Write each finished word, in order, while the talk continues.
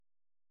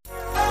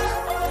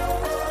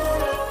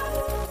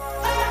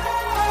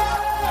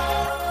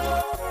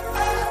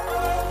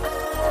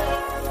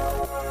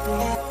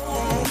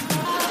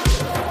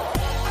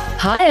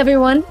Hi,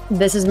 everyone.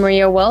 This is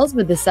Maria Wells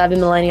with the Savvy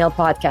Millennial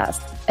Podcast,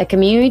 a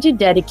community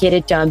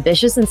dedicated to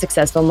ambitious and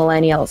successful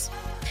millennials.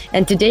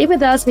 And today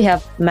with us, we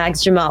have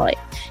Max Jamali.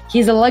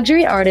 He's a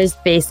luxury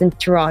artist based in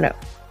Toronto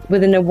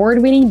with an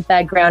award-winning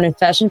background in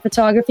fashion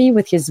photography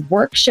with his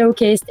work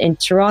showcased in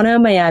Toronto,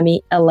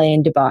 Miami, LA,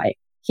 and Dubai.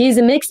 He is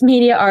a mixed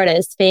media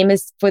artist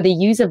famous for the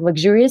use of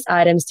luxurious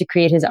items to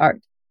create his art.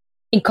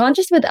 In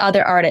contrast with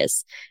other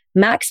artists,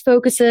 Max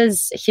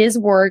focuses his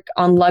work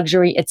on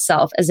luxury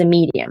itself as a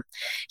medium.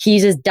 He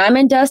uses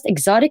diamond dust,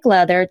 exotic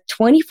leather,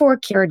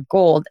 24-karat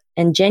gold,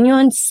 and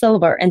genuine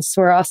silver and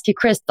Swarovski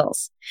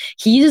crystals.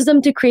 He uses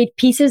them to create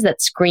pieces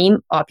that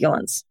scream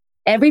opulence.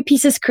 Every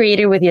piece is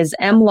created with his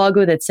M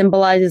logo that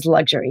symbolizes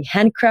luxury,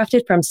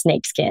 handcrafted from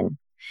snakeskin.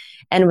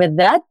 And with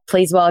that,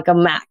 please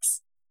welcome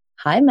Max.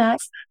 Hi,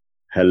 Max.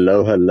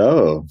 Hello,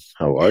 hello.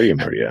 How are you,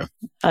 Maria?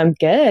 I'm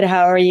good.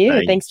 How are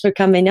you? Thanks for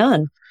coming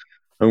on.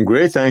 I'm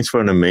great. Thanks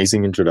for an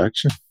amazing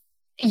introduction.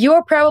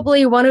 You're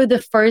probably one of the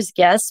first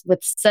guests with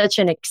such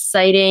an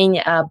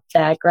exciting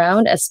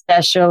background,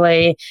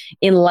 especially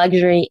in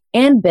luxury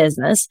and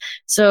business.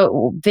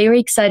 So very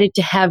excited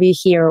to have you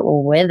here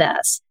with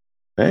us.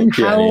 Thank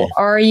you. How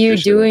are you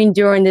doing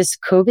during this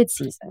COVID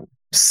season?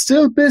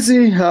 Still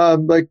busy.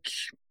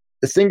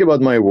 The thing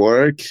about my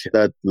work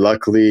that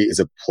luckily is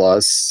a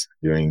plus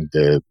during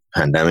the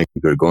pandemic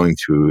we're going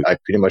through, I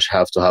pretty much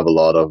have to have a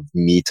lot of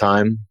me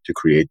time to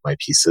create my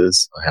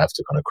pieces. I have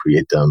to kind of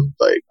create them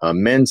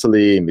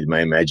mentally with my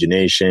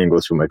imagination,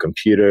 go through my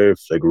computer,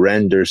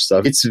 render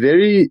stuff. It's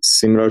very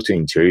similar to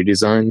interior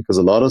design because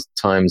a lot of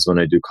times when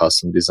I do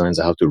custom designs,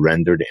 I have to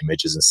render the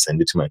images and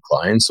send it to my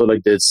client. So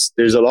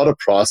there's a lot of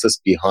process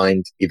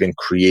behind even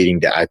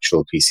creating the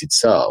actual piece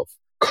itself.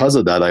 Because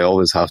of that, I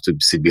always have to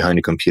sit behind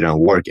the computer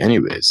and work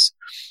anyways.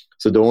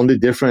 So the only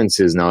difference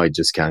is now I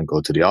just can't go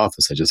to the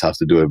office. I just have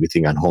to do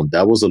everything at home.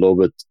 That was a little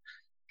bit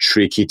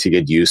tricky to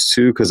get used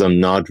to because I'm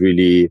not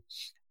really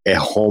a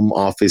home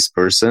office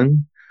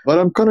person, but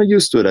I'm kind of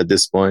used to it at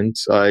this point.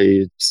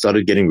 I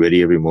started getting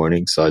ready every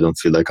morning so I don't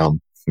feel like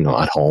I'm,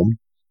 at home.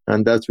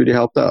 And that's really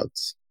helped out.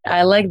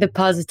 I like the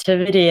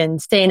positivity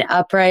and staying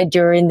upright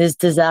during these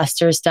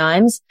disastrous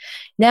times.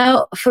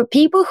 Now, for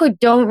people who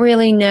don't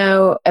really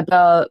know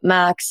about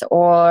Max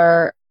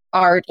or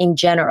art in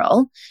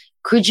general,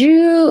 could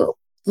you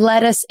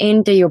let us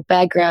into your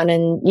background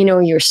and,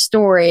 your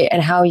story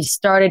and how you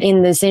started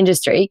in this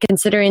industry,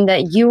 considering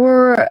that you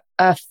were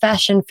a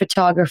fashion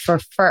photographer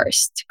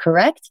first,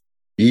 correct?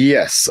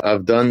 Yes,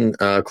 I've done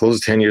close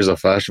to 10 years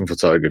of fashion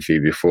photography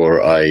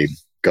before I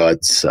got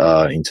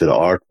into the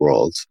art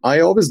world. I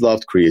always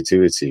loved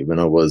creativity. When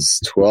I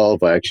was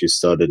 12, I actually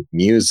started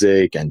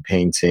music and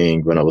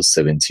painting. When I was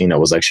 17, I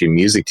was actually a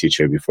music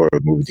teacher before I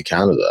moved to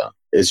Canada.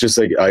 It's just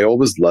I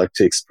always liked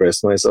to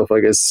express myself, I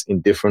guess, in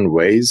different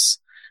ways.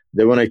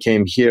 Then when I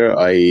came here,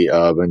 I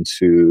went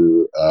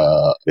to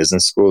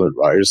business school at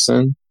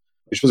Ryerson,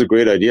 which was a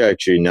great idea,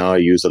 actually. Now I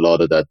use a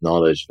lot of that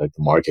knowledge, like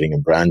the marketing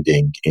and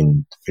branding,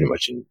 in pretty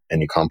much in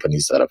any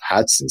companies that I've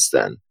had since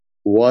then.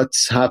 What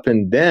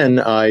happened then,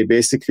 I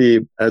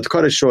basically, to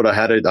cut it short, I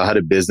had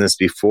a business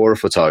before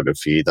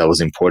photography that was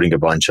importing a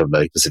bunch of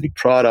specific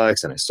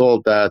products, and I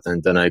sold that.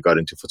 And then I got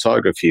into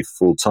photography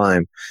full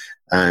time.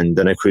 And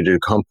then I created a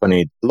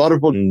company. A lot of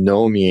people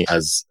know me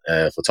as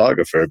a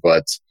photographer,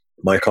 but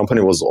my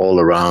company was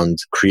all around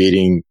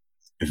creating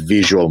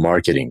visual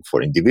marketing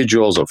for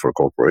individuals or for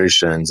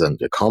corporations. And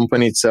the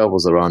company itself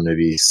was around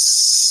maybe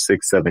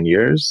 6-7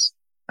 years.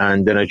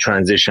 And then I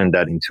transitioned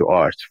that into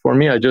art. For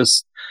me, a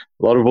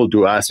lot of people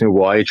do ask me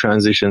why I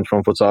transitioned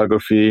from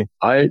photography.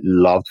 I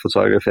loved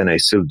photography and I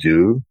still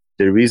do.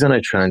 The reason I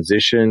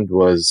transitioned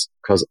was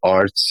because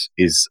art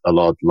is a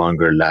lot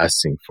longer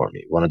lasting for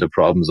me. One of the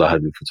problems I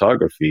had with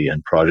photography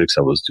and projects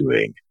I was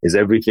doing is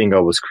everything I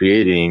was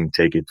creating,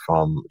 take it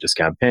from just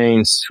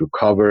campaigns to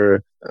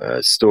cover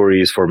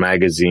stories for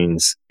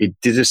magazines. It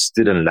just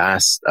didn't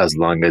last as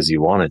long as you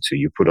wanted to.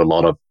 You put a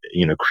lot of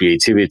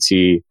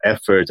creativity,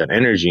 effort, and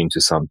energy into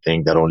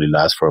something that only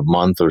lasts for a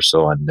month or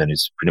so, and then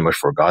it's pretty much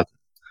forgotten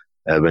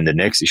when the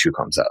next issue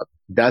comes out.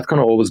 That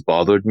kind of always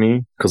bothered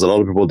me because a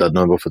lot of people that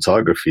know about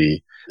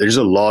photography, there's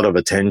a lot of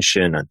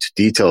attention and to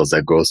details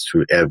that goes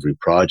through every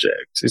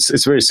project.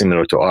 It's very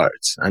similar to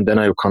art. And then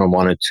I kind of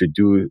wanted to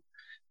do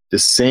the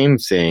same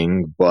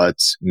thing, but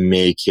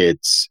make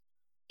it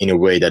in a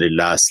way that it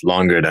lasts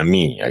longer than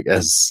me, I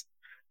guess.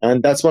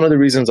 And that's one of the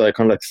reasons I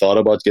kind of thought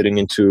about getting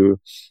into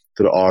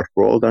the art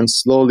world. And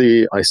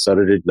slowly I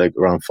started it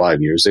around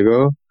 5 years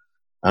ago.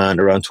 And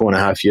around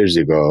 2.5 years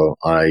ago,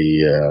 I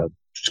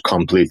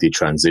completely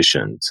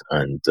transitioned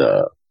and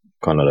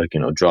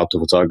dropped the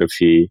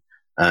photography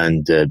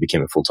and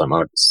became a full-time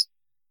artist.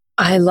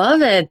 I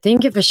love it.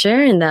 Thank you for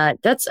sharing that.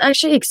 That's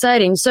actually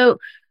exciting. So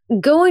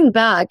going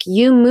back,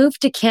 you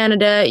moved to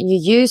Canada. You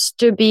used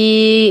to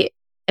be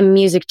a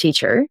music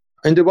teacher.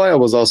 In Dubai, I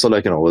was also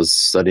like, I was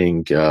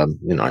studying,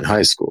 in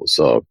high school.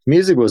 So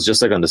music was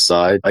just like on the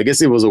side. I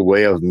guess it was a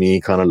way of me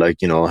kind of like,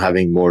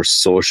 having more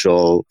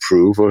social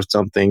proof or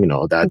something,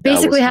 that was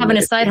Basically kind of having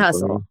like a a side thing for me.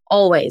 hustle,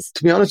 always.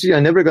 To be honest with you, I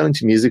never got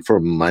into music for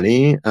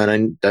money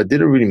and I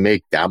didn't really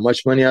make that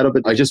much money out of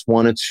it. I just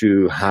wanted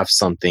to have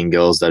something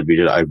else that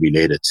really I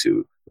related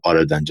to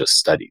other than just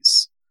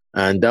studies.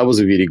 And that was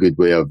a really good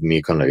way of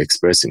me kind of like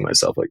expressing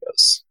myself, I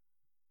guess.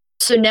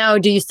 So now,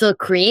 do you still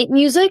create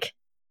music?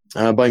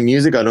 By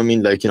music, I don't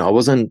mean like, I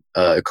wasn't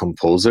a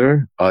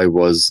composer. I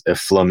was a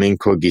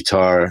flamenco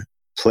guitar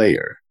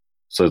player.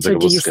 So it's like So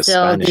it was like a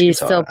Spanish do you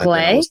guitar. still And then I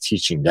play? was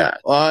teaching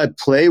that.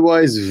 Play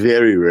wise,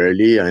 very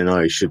rarely. I know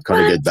I should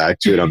kind of What? get back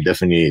to it. I'm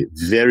definitely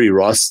very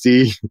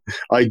rusty.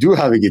 I do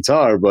have a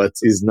guitar, but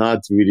it's not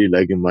really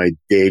like in my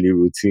daily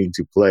routine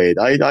to play it.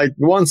 I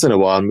once in a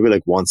while, maybe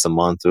like once a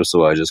month or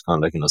so, I just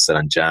kind of like, sit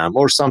and jam.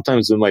 Or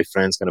sometimes when my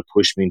friends kind of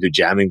push me into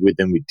jamming with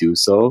them, we do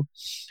so.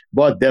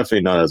 But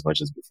definitely not as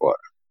much as before.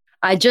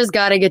 I just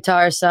got a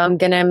guitar, so I'm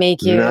gonna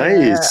make you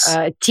Nice.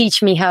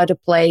 teach me how to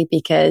play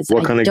because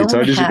What I kind of don't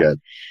guitar did you have get?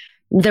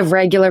 the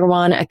regular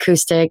one,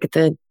 acoustic,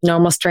 the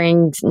normal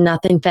strings,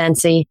 nothing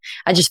fancy.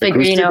 I just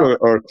figured,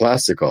 Acoustic or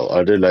classical?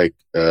 Are they like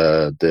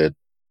the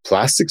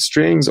plastic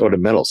strings or the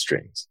metal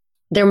strings?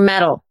 they're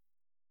metal.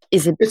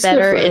 Is it It's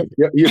better? different.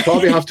 You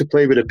probably have to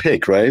play with a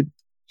pick, right?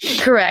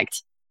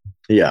 Correct.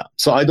 Yeah.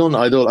 So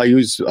I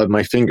use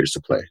my fingers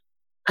to play.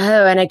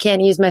 Oh, and I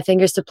can't use my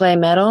fingers to play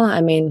metal.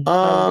 I mean,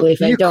 probably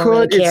if I You don't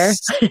really could. care.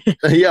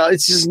 Yeah,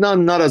 it's just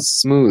not as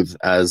smooth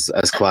as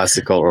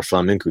classical or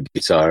flamenco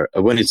guitar.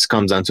 When it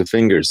comes down to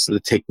fingers, the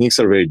techniques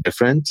are very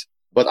different.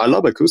 But I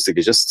love acoustic.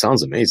 It just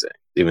sounds amazing.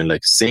 Even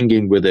like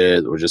singing with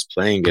it or just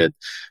playing it.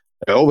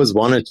 I always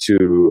wanted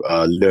to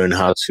learn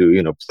how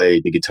to,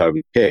 play the guitar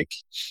with pick,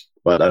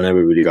 but I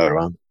never really got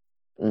around.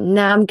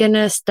 Now I'm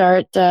gonna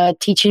start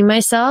teaching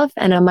myself,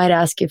 and I might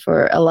ask you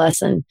for a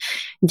lesson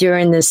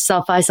during this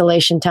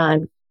self-isolation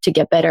time to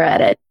get better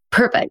at it.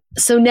 Perfect.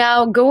 So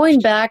now going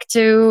back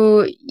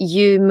to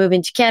you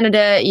moving to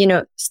Canada,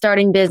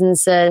 starting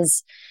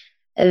businesses,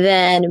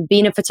 then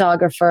being a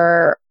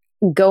photographer,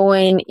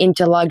 going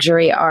into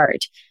luxury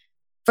art.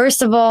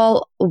 First of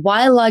all,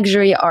 why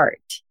luxury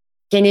art?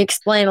 Can you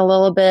explain a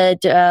little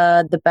bit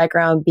the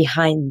background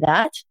behind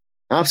that?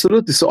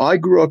 Absolutely. So I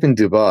grew up in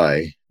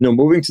Dubai.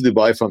 Moving to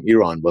Dubai from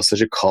Iran was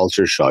such a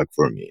culture shock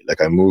for me.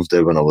 Like I moved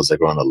there when I was like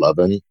around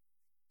 11.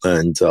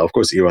 And of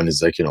course, Iran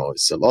is like,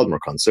 it's a lot more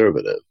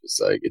conservative. It's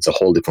like, it's a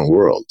whole different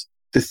world.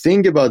 The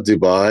thing about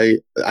Dubai,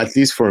 at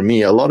least for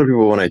me, a lot of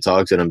people, when I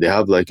talk to them, they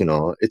have like,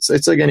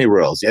 it's like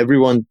anywhere else.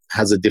 Everyone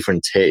has a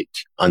different take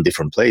on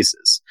different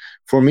places.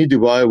 For me,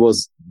 Dubai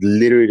was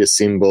literally the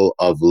symbol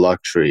of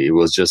luxury. It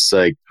was just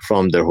like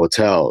from their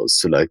hotels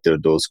to like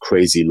those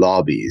crazy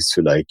lobbies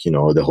to like,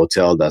 the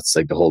hotel that's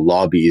like the whole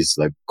lobby is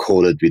like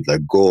coated with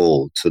like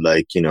gold to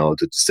like, to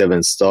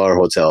 7-star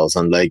hotels.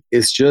 And like,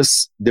 it's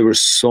just, there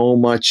was so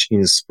much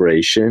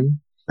inspiration.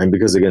 And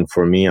because again,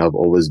 for me, I've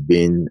always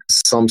been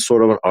some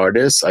sort of an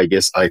artist. I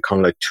guess I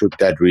kind of like took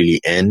that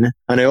really in.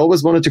 And I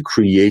always wanted to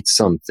create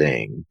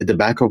something. At the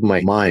back of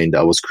my mind,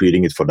 I was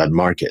creating it for that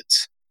market.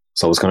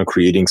 So I was kind of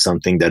creating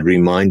something that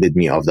reminded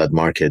me of that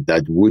market,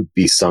 that would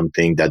be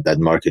something that that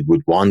market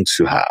would want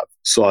to have.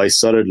 So I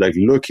started like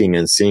looking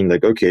and seeing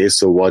like, okay,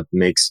 so what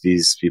makes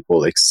these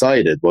people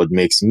excited? What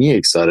makes me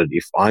excited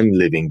if I'm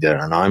living there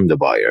and I'm the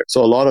buyer?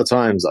 So a lot of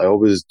times I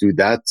always do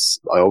that.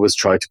 I always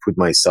try to put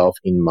myself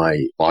in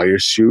my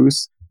buyer's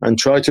shoes and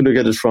try to look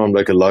at it from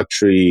like a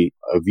luxury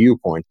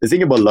viewpoint. The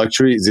thing about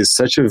luxury is it's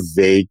such a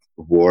vague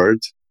word.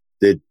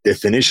 The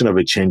definition of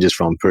it changes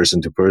from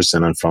person to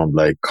person and from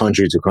like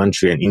country to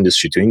country and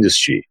industry to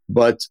industry.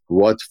 But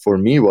what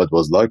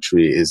was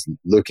luxury is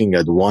looking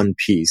at one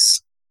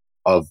piece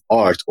of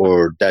art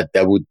or that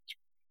would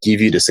give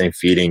you the same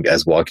feeling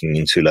as walking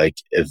into like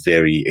a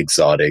very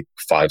exotic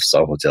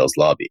 5-star hotel's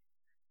lobby.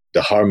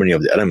 The harmony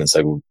of the elements,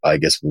 I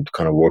guess, would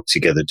kind of work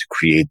together to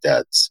create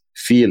that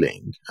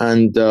feeling.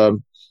 And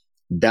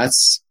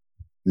that's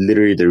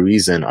literally the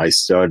reason I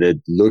started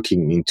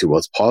looking into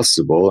what's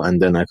possible. And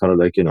then I kind of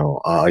like,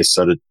 I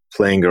started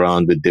playing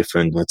around with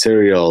different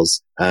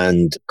materials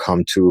and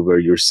come to where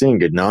you're seeing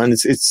it now. And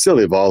it's still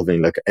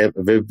evolving. Like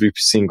every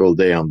single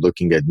day, I'm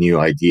looking at new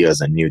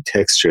ideas and new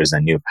textures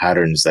and new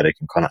patterns that I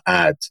can kind of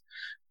add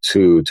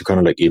to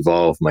kind of like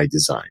evolve my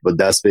design. But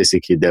that's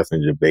basically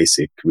definitely the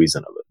basic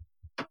reason of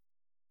it.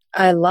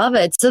 I love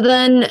it. So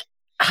then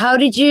how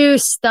did you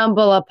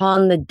stumble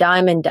upon the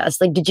diamond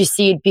dust? Like, did you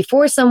see it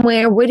before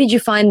somewhere? Where did you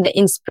find the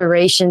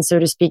inspiration, so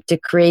to speak, to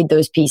create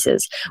those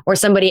pieces? Or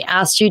somebody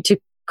asked you to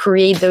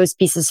create those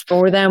pieces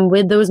for them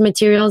with those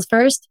materials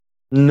first?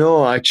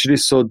 No, actually.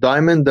 So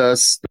diamond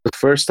dust, the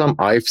first time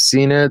I've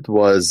seen it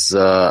was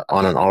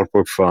on an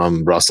artwork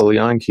from Russell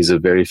Young. He's a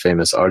very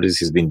famous artist.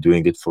 He's been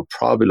doing it for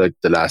probably like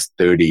the last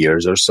 30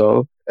 years or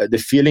so. The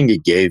feeling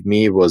it gave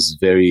me was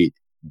very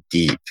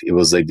deep. It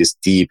was like this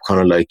deep kind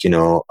of like,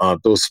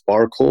 those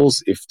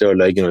sparkles, if they're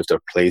like, if they're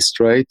placed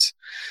right,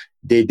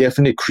 they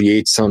definitely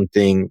create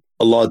something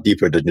a lot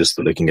deeper than just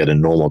looking at a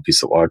normal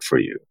piece of art for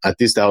you. At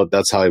least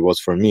that's how it was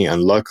for me.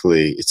 And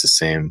luckily, it's the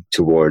same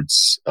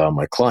towards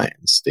my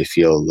clients. They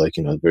feel like,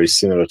 very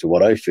similar to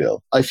what I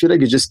feel. I feel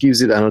like it just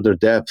gives it another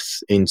depth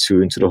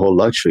into the whole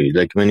luxury.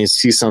 Like when you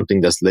see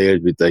something that's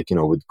layered with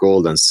with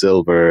gold and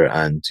silver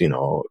and,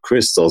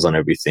 crystals and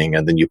everything,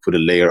 and then you put a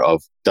layer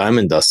of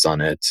diamond dust on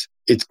it,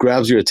 it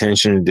grabs your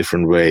attention in a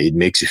different way. It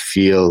makes you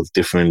feel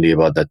differently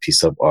about that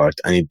piece of art.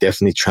 And it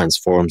definitely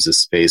transforms the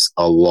space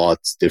a lot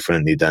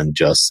differently than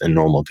just a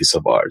normal piece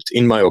of art,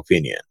 in my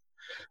opinion.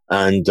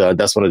 And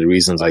that's one of the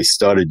reasons I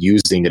started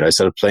using it. I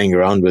started playing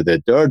around with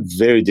it. There are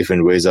very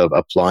different ways of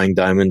applying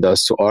diamond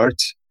dust to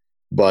art.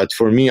 But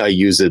for me, I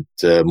use it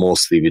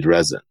mostly with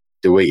resin.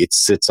 The way it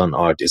sits on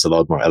art is a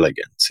lot more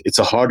elegant. It's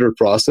a harder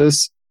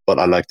process, but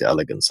I like the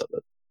elegance of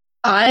it.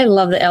 I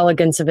love the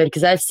elegance of it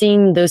because I've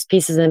seen those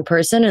pieces in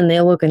person and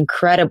they look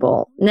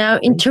incredible. Now,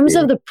 in terms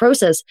of the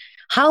process,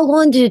 how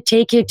long did it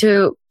take you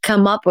to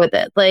come up with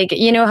it? Like,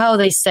 you know how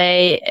they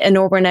say an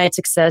overnight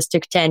success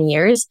took 10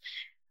 years?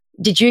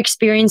 Did you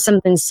experience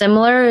something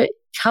similar?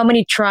 How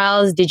many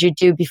trials did you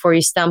do before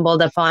you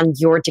stumbled upon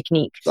your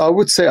technique? I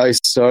would say I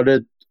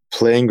started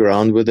playing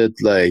around with it,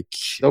 I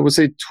would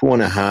say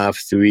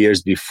 2.5, 3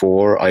 years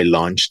before I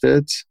launched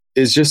it.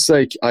 It's just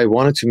I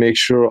wanted to make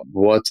sure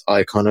what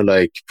I kind of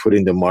put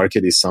in the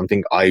market is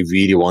something I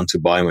really want to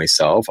buy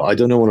myself. I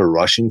don't want to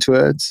rush into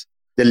it.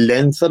 The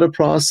length of the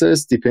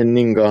process,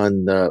 depending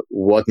on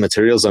what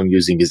materials I'm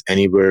using, is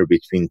anywhere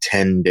between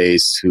 10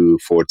 days to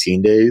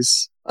 14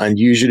 days. And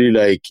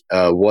usually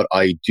what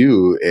I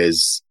do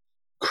is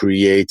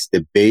create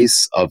the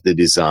base of the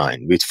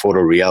design with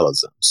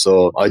photorealism.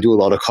 So I do a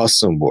lot of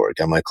custom work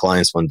and my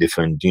clients want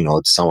different,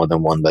 some of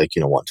them want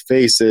want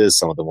faces,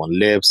 some of them want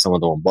lips, some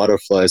of them want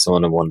butterflies, some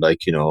of them want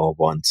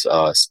want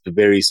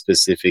very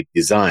specific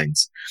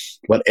designs.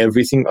 But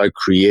everything I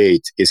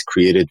create is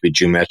created with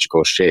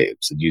geometrical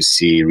shapes that you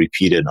see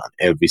repeated on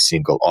every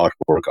single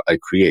artwork I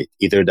create.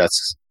 Either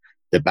that's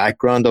the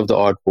background of the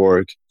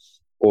artwork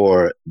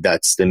or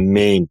that's the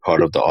main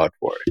part of the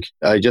artwork.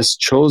 I just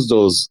chose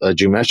those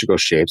geometrical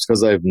shapes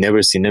because I've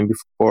never seen them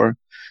before.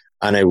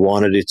 And I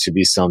wanted it to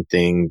be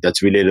something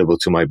that's relatable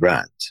to my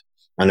brand.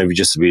 And I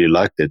just really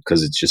liked it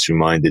because it just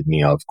reminded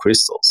me of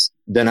crystals.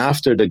 Then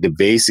after the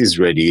base is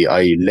ready,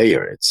 I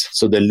layer it.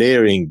 So the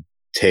layering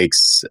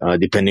takes,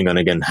 depending on,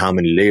 again, how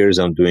many layers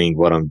I'm doing,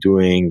 what I'm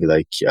doing,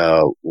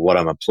 what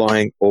I'm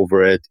applying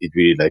over it, it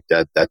really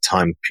that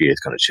time period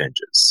kind of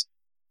changes.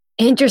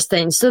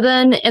 Interesting. So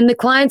then, and the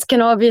clients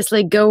can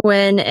obviously go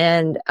in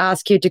and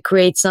ask you to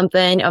create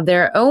something of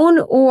their own,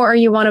 or are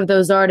you one of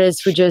those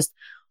artists who just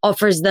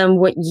offers them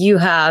what you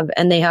have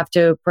and they have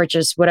to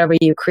purchase whatever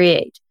you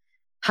create?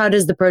 How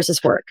does the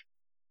process work?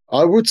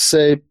 I would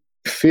say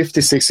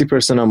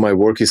 50-60% of my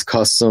work is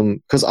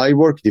custom because I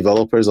work with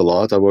developers a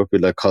lot. I work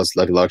with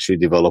luxury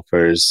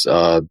developers,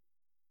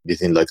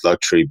 within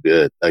luxury,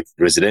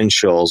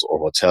 residentials or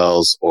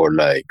hotels or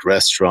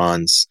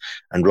restaurants.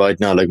 And right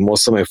now,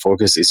 most of my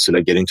focus is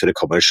to get into the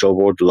commercial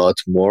world a lot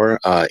more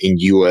in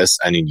US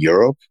and in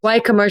Europe. Why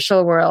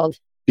commercial world?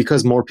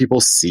 Because more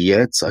people see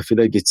it. I feel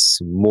like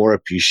it's more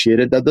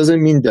appreciated. That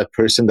doesn't mean that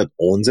person that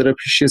owns it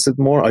appreciates it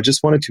more. I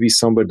just want it to be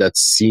somewhere that's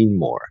seen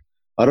more.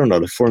 I don't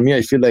know. For me,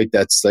 I feel like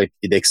that's it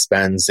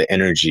expands the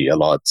energy a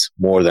lot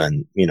more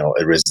than,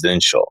 a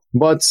residential.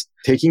 But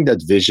taking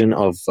that vision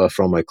of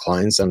from my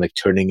clients and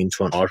turning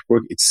into an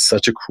artwork, it's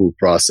such a cool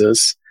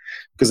process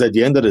because at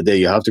the end of the day,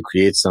 you have to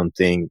create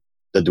something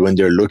that when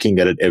they're looking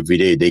at it every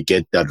day, they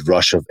get that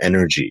rush of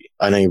energy.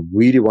 And I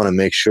really want to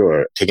make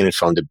sure taking it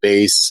from the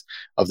base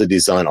of the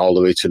design all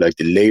the way to the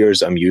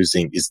layers I'm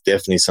using is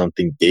definitely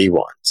something they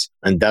want.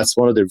 And that's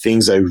one of the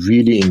things I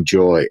really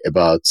enjoy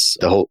about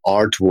the whole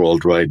art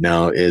world right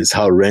now is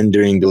how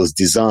rendering those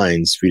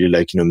designs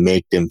really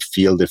make them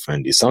feel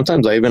differently.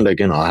 Sometimes I even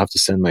I have to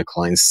send my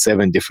clients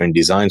 7 different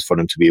designs for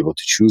them to be able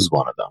to choose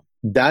one of them.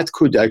 That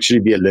could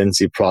actually be a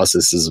lengthy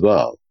process as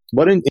well.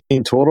 But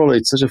in total,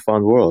 it's such a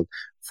fun world.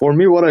 For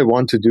me, what I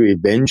want to do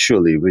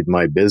eventually with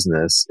my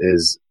business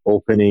is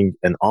opening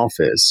an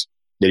office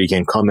that you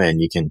can come in,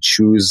 you can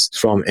choose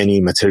from any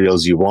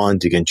materials you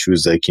want. You can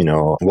choose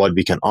what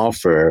we can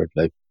offer,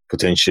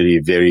 potentially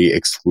very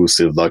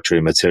exclusive luxury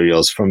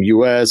materials from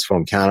US,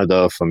 from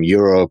Canada, from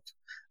Europe.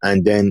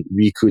 And then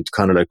we could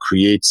kind of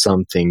create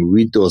something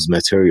with those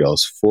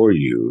materials for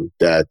you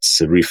that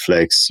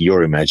reflects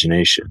your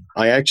imagination.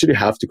 I actually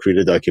have to create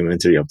a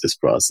documentary of this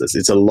process.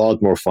 It's a lot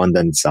more fun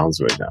than it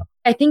sounds right now.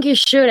 I think you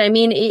should. I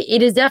mean,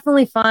 it is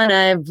definitely fun.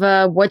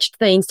 I've watched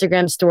the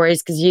Instagram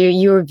stories because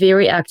you're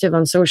very active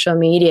on social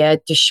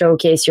media to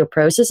showcase your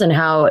process and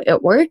how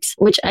it works,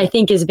 which I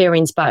think is very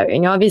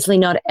inspiring. Obviously,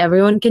 not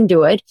everyone can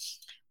do it,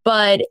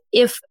 but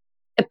if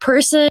a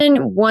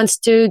person wants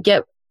to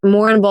get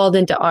more involved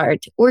into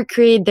art or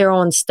create their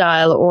own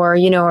style or,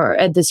 are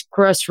at this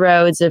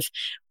crossroads of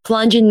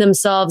plunging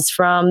themselves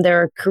from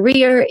their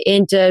career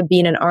into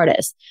being an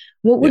artist,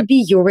 what would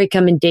be your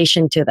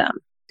recommendation to them?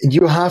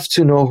 You have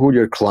to know who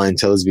your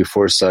clientele is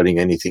before starting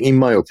anything, in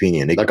my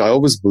opinion. I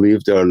always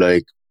believe there are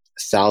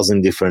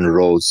 1,000 different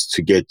roads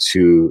to get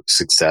to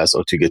success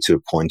or to get to a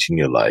point in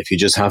your life. You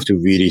just have to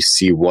really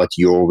see what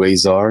your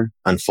ways are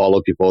and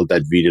follow people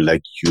that really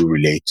like you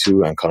relate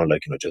to, and kind of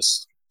like,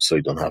 just so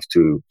you don't have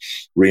to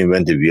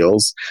reinvent the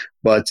wheels.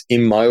 But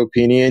in my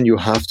opinion, you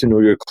have to know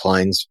your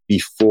clients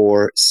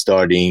before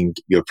starting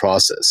your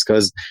process.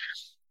 Because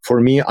for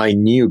me, I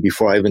knew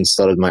before I even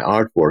started my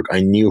artwork,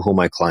 I knew who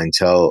my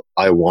clientele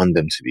I want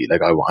them to be.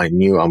 Like I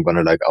knew I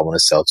want to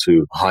sell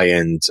to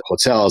high-end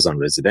hotels and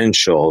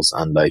residentials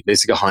and like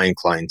basically high-end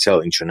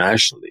clientele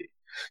internationally.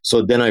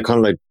 So then I kind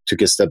of like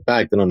took a step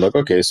back. Then I'm like,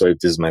 okay, so if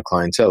this is my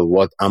clientele,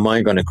 what am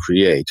I going to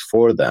create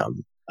for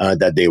them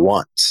that they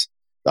want?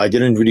 I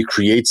didn't really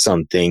create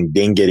something,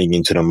 then getting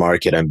into the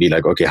market and be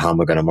like, okay, how am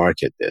I going to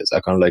market this? I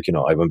kind of like,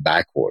 I went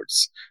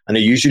backwards. And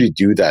I usually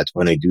do that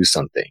when I do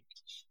something.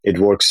 It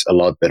works a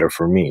lot better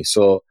for me.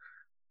 So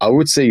I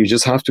would say you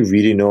just have to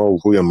really know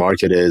who your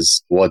market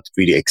is, what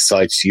really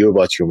excites you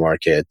about your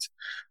market.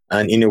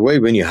 And in a way,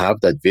 when you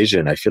have that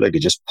vision, I feel like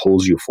it just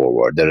pulls you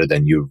forward rather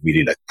than you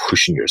really like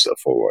pushing yourself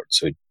forward.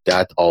 So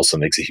that also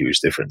makes a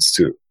huge difference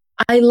too.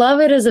 I love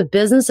it as a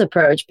business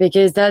approach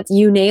because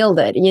you nailed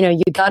it.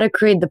 You got to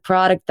create the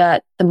product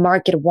that the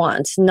market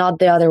wants, not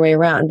the other way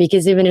around.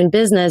 Because even in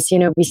business,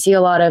 we see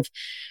a lot of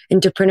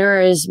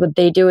entrepreneurs, what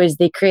they do is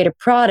they create a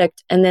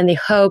product and then they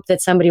hope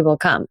that somebody will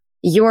come.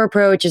 Your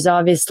approach is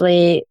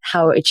obviously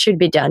how it should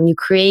be done. You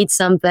create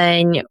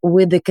something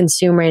with the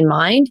consumer in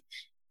mind.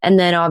 And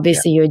then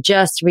obviously you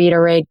adjust,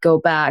 reiterate, go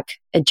back,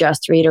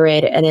 adjust,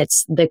 reiterate, and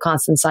it's the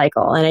constant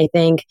cycle. And I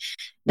think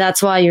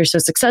that's why you're so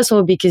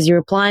successful, because you're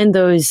applying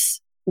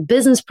those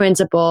business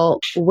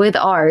principles with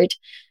art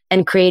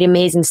and create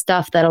amazing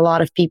stuff that a lot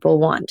of people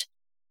want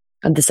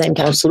at the same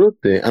time.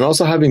 Absolutely. And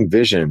also having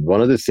vision. One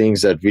of the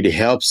things that really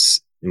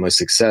helps in my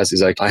success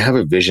is like I have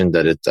a vision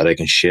that I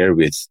can share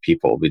with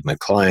people, with my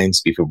clients,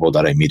 people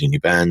that I meet in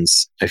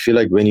events. I feel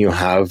like when you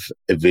have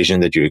a vision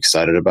that you're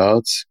excited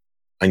about,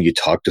 and you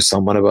talk to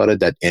someone about it,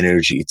 that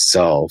energy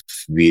itself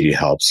really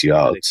helps you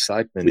out.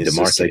 Excitement in the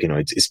market,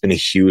 like, it's been a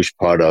huge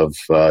part of,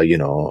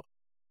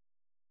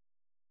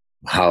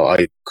 how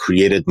I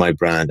created my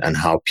brand and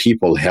how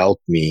people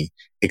helped me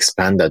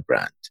expand that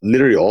brand.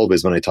 Literally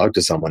always when I talk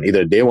to someone,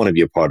 either they want to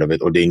be a part of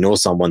it or they know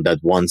someone that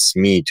wants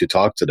me to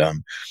talk to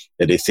them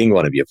that they think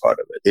want to be a part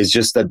of it. It's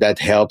just that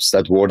helps,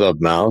 that word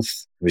of mouth,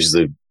 which is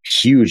a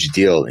huge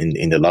deal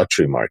in the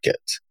luxury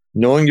market.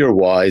 Knowing your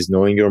whys,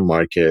 knowing your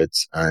market,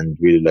 and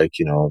really like,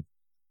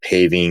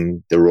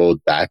 paving the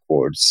road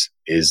backwards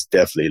is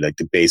definitely like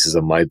the basis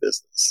of my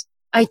business.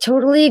 I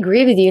totally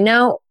agree with you.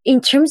 Now,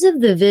 in terms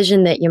of the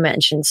vision that you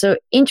mentioned, so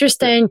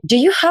interesting. Do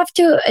you have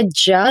to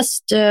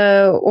adjust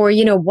or,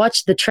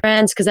 watch the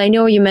trends? Because I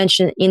know you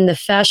mentioned in the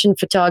fashion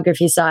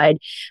photography side,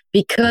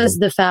 because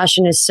the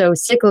fashion is so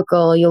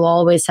cyclical, you'll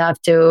always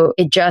have to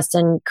adjust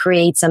and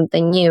create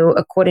something new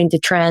according to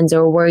trends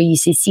or where you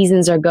see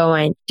seasons are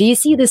going. Do you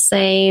see the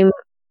same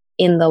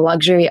in the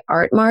luxury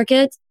art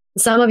market?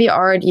 Some of your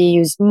art, you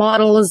use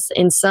models.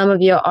 In some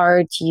of your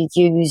art, you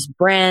use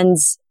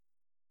brands.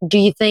 Do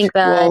you think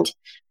that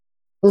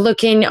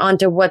looking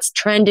onto what's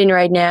trending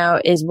right now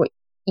is what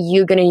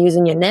you're going to use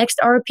in your next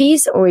art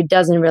piece, or it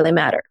doesn't really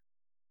matter?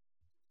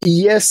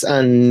 Yes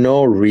and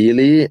no,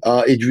 really.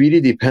 It really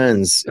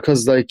depends,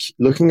 because like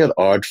looking at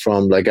art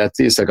from like, at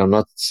least like, I'm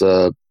not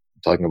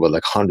talking about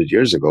like 100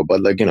 years ago, but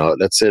like,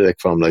 let's say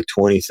like from like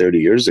 20, 30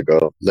 years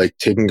ago, like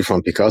taking it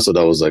from Picasso,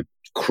 that was like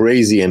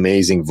crazy,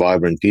 amazing,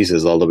 vibrant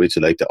pieces, all the way to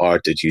like the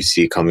art that you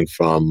see coming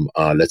from,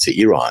 let's say,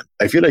 Iran.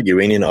 I feel like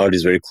Iranian art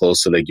is very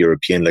close to like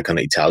European, like kind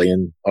of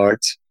Italian art.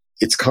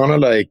 It's kind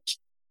of like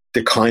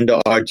the kind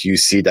of art you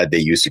see that they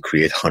used to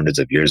create hundreds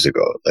of years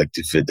ago. Like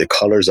the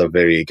colors are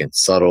very, again,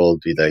 subtle,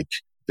 with like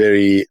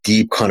very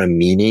deep kind of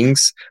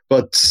meanings.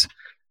 But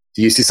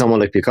you see someone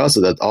like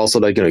Picasso that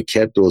also like,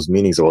 kept those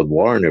meanings about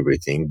war and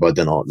everything, but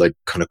then like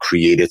kind of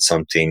created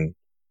something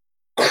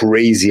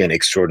crazy and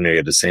extraordinary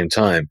at the same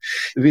time.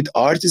 With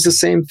art, it's the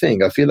same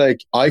thing. I feel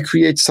like I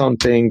create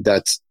something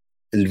that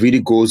really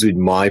goes with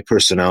my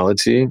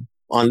personality.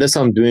 Unless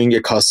I'm doing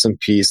a custom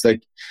piece,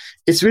 like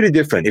it's really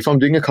different. If I'm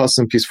doing a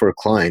custom piece for a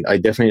client, I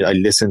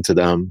listen to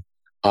them.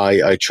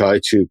 I try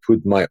to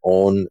put my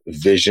own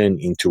vision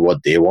into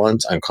what they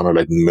want and kind of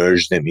like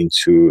merge them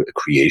into a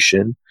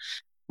creation.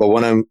 But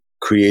when I'm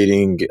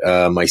creating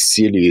my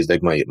series,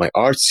 like my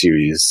art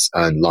series,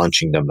 and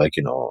launching them like,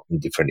 in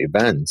different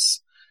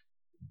events,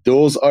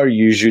 those are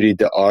usually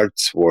the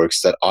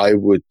artworks that I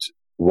would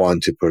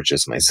want to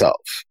purchase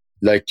myself.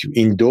 Like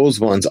in those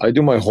ones, I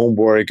do my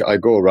homework. I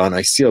go around.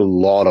 I see a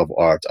lot of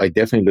art. I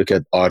definitely look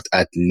at art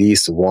at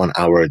least 1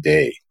 hour a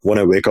day. When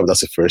I wake up,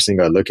 that's the first thing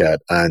I look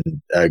at. And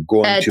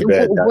going to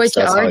bed, which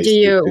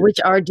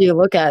art do you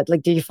look at?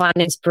 Like, do you find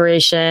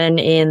inspiration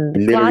in the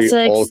literally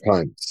classics? All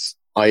kinds.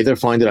 I either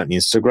find it on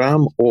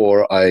Instagram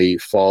or I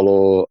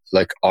follow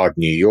like Art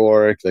New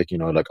York, like,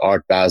 like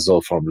Art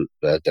Basel from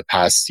the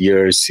past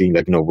years, seeing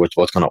like,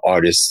 what kind of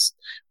artists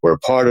were a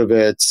part of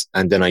it.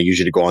 And then I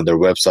usually go on their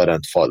website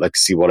and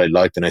see what I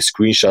liked, and I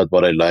screenshot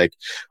what I like.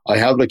 I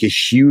have like a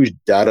huge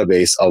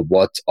database of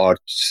what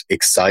art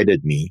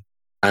excited me.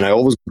 And I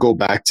always go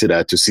back to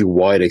that to see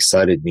why it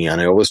excited me.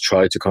 And I always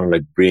try to kind of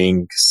like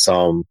bring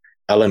some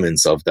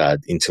elements of that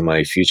into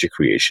my future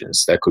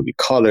creations. That could be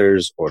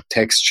colors or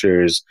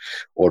textures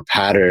or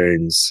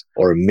patterns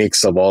or a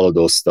mix of all of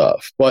those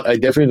stuff. But I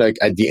definitely like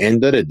at the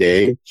end of the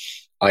day,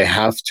 I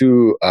have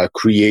to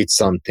create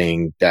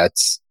something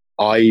that's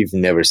I've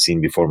never seen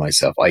before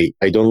myself. I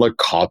don't like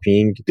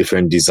copying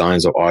different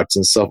designs of arts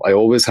and stuff. I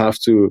always have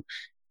to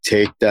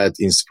take that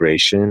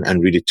inspiration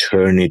and really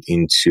turn it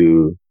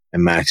into a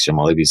Max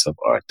Jamali piece of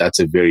art. That's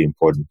a very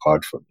important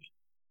part for me.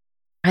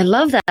 I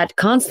love that.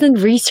 Constant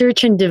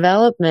research and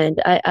development.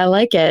 I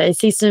like it. I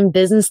see some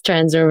business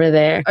trends over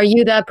there. Are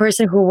you that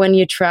person who, when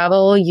you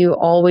travel, you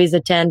always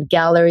attend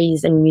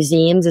galleries and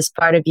museums as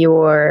part of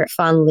your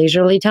fun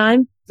leisurely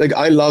time? Like,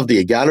 I love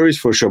the galleries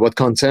for sure, but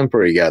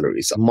contemporary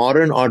galleries.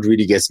 Modern art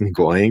really gets me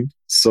going.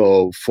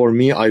 So for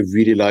me, I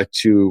really like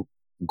to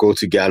go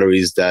to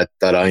galleries that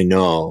I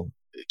know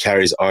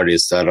carries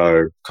artists that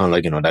are kind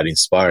of like, that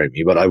inspire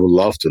me. But I would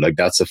love to. Like,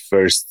 that's the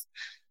first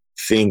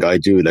thing I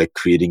do, like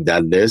creating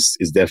that list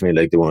is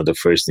definitely like one of the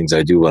first things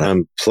I do when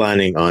I'm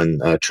planning on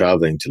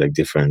traveling to like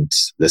different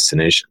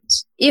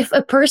destinations. If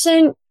a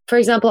person, for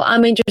example,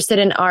 I'm interested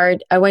in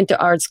art, I went to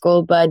art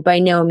school, but by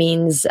no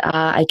means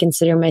I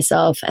consider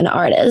myself an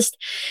artist.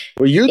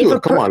 Well, you do.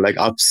 Come on, like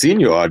I've seen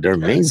your art. They're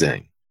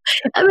amazing.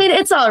 I mean,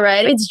 it's all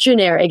right. It's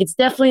generic. It's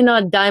definitely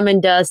not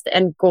diamond dust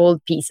and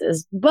gold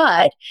pieces.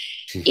 But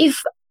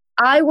if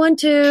I want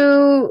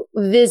to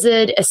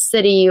visit a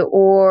city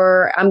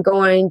or I'm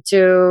going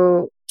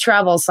to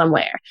travel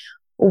somewhere,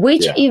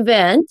 which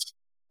event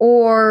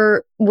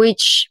or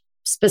which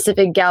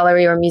specific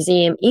gallery or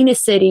museum in a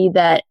city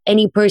that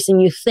any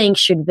person you think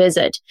should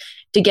visit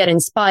to get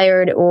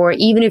inspired, or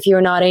even if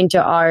you're not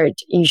into art,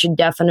 you should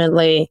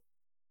definitely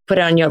put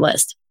it on your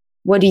list?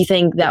 What do you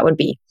think that would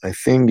be? I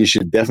think you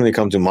should definitely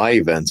come to my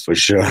events for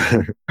sure.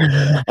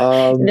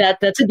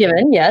 That's a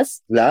given,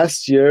 yes.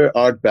 Last year,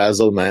 Art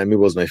Basel Miami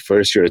was my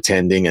first year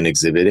attending and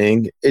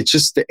exhibiting. It's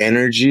just the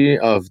energy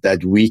of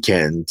that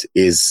weekend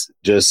is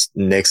just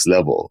next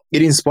level.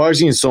 It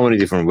inspires you in so many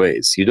different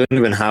ways. You don't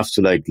even have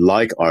to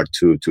like art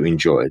to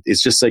enjoy it.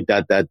 It's just like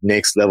that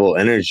next level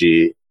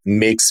energy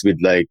mixed with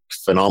like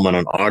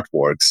phenomenon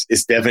artworks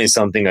is definitely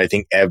something I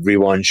think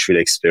everyone should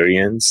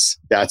experience.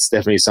 That's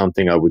definitely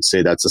something I would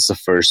say that's just the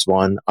first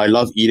one. I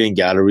love Eden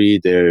Gallery.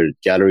 Their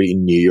gallery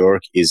in New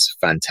York is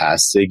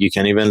fantastic. You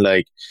can even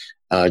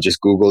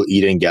just Google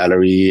Eden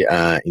Gallery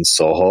in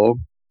Soho.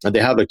 And they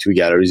have like 2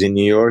 galleries in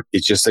New York.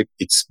 It's just like,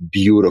 it's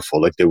beautiful,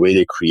 like the way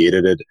they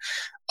created it.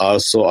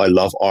 Also, I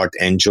love Art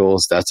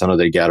Angels. That's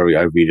another gallery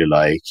I really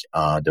like.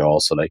 They're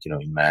also like,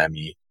 in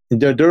Miami.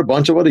 There are a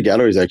bunch of other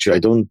galleries,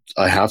 actually.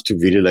 I have to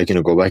really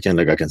go back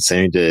and I can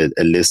send you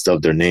a list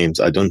of their names.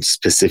 I don't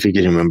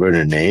specifically remember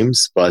their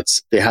names, but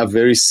they have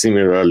very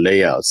similar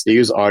layouts. They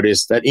use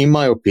artists that, in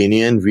my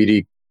opinion,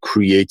 really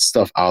create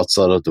stuff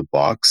outside of the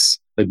box.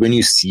 Like when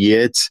you see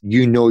it,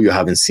 you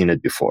haven't seen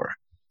it before.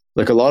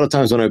 Like a lot of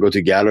times when I go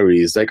to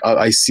galleries, like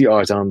I see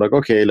art and I'm like,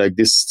 okay, like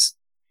this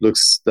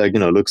looks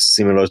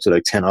similar to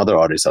like 10 other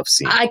artists I've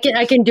seen. I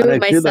can do it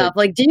myself.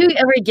 Like, do you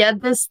ever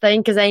get this thing?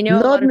 Because I know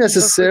not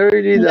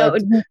necessarily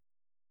that.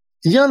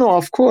 Yeah, no,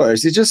 of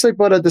course. It's just like,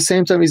 but at the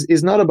same time,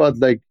 it's not about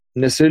like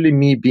necessarily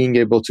me being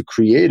able to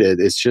create it.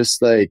 It's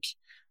just like,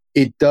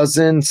 it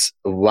doesn't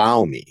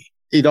wow me.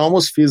 It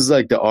almost feels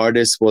like the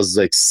artist was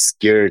like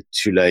scared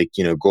to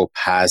go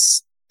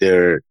past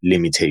their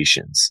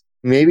limitations.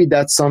 Maybe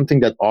that's something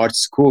that art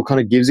school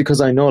kind of gives you, because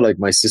I know like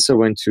my sister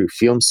went to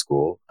film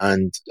school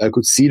and I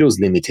could see those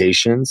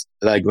limitations.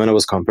 Like when I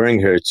was comparing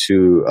her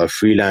to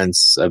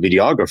freelance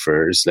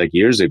videographers like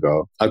years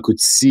ago, I could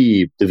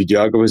see the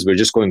videographers were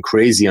just going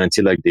crazy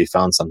until like they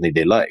found something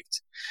they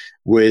liked.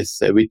 With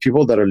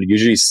people that are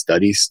usually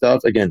study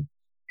stuff, again,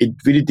 it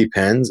really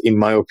depends. In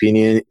my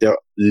opinion, they're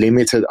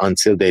limited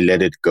until they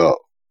let it go.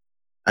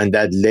 And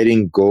that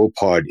letting go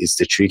part is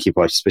the tricky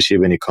part, especially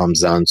when it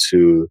comes down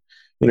to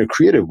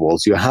creative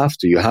worlds. You have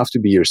to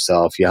be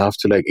yourself. You have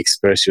to like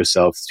express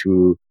yourself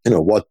through,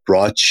 what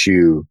brought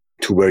you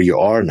to where you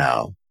are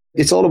now.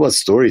 It's all about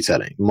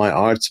storytelling. My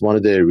art's one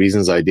of the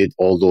reasons I did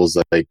all those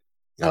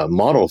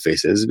model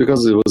faces,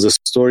 because it was a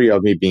story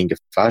of me being a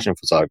fashion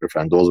photographer.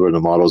 And those were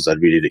the models that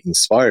really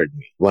inspired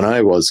me when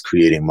I was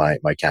creating my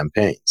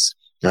campaigns.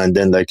 And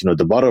then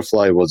the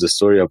butterfly was a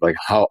story of like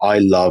how I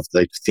loved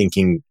like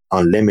thinking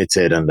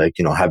unlimited and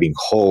having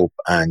hope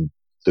and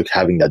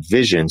having that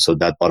vision. So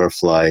that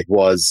butterfly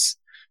was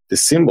the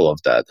symbol of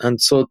that.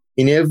 And so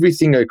in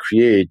everything I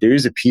create, there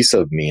is a piece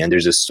of me and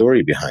there's a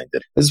story behind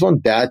it. I just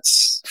want that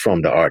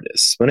from the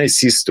artist. When I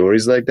see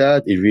stories like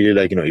that, it really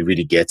it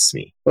really gets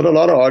me. But a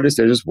lot of artists,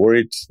 they're just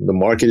worried the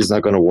market is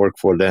not going to work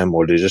for them,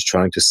 or they're just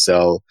trying to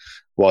sell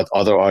what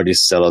other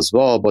artists sell as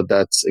well. But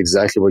that's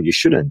exactly what you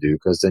shouldn't do,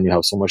 because then you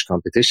have so much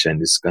competition.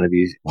 It's going to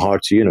be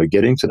hard to,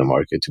 get into the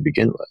market to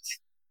begin with.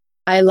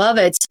 I love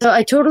it. So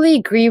I totally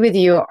agree with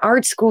you.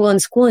 Art school and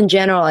school in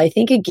general, I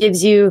think it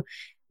gives you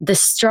the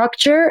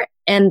structure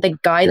and the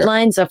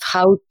guidelines of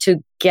how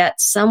to get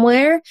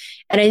somewhere.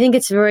 And I think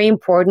it's very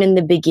important in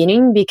the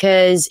beginning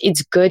because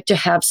it's good to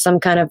have some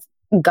kind of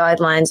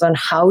guidelines on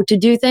how to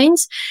do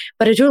things.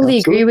 But I totally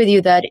agree with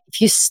you that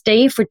if you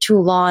stay for too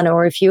long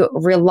or if you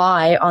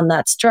rely on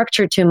that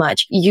structure too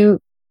much, you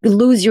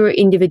lose your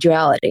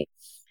individuality,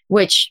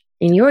 which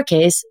in your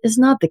case is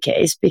not the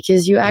case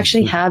because you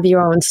actually have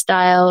your own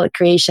style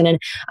creation. And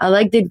I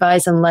like the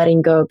advice on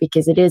letting go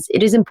because it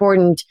is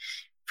important,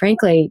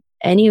 frankly,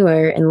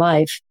 anywhere in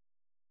life,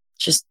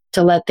 just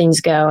to let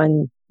things go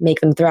and make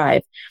them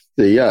thrive.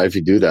 Yeah, if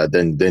you do that,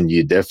 then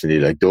you definitely,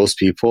 like, those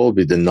people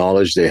with the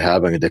knowledge they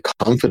have and the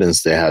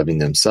confidence they have in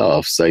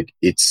themselves, like,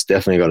 it's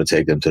definitely going to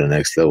take them to the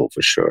next level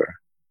for sure.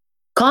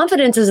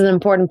 Confidence is an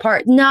important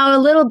part. Now, a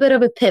little bit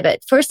of a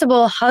pivot. First of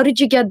all, how did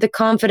you get the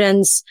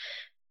confidence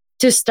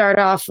to start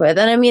off with?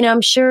 And I mean,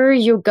 I'm sure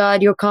you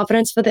got your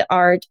confidence for the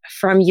art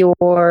from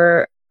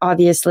your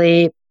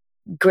obviously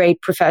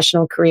great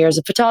professional career as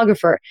a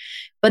photographer.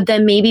 But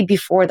then maybe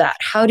before that,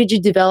 how did you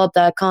develop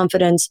that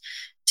confidence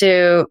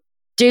to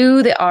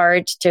do the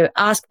art, to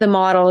ask the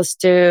models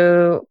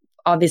to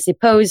obviously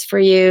pose for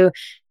you,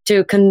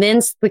 to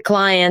convince the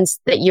clients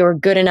that you're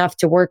good enough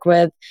to work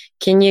with?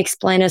 Can you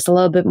explain us a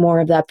little bit more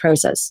of that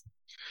process?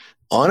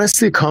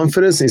 Honestly,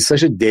 confidence is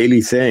such a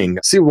daily thing.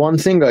 See, one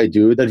thing I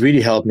do that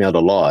really helped me out a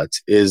lot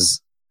is,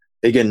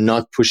 again,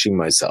 not pushing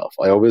myself.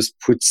 I always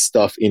put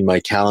stuff in my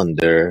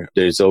calendar.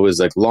 There's always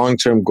like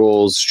long-term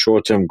goals,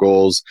 short-term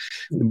goals,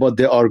 but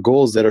there are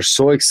goals that are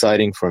so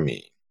exciting for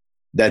me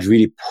that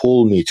really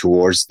pull me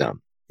towards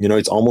them. You know,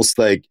 it's almost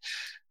like,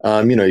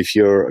 if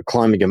you're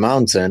climbing a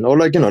mountain or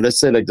like, let's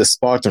say like the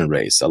Spartan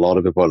race, a lot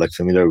of people are like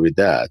familiar with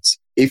that.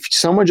 If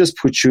someone just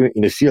puts you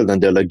in a field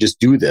and they're like, just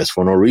do this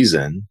for no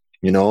reason,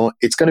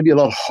 it's going to be a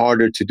lot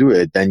harder to do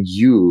it than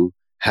you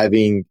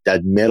having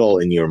that medal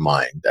in your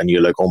mind. And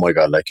you're like, oh my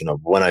God, like,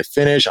 when I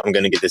finish, I'm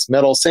going to get this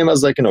medal. Same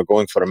as like,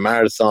 going for a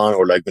marathon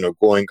or like,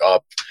 going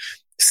up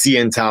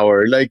CN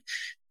Tower. Like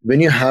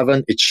when you have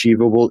an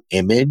achievable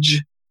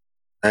image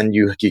and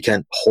you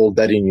can hold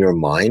that in your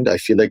mind, I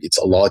feel like it's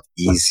a lot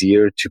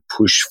easier to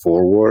push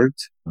forward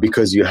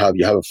because you have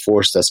a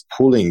force that's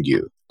pulling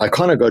you. I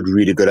kind of got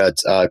really good at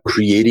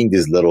creating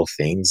these little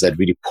things that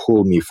really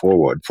pull me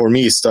forward. For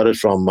me, it started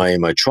from my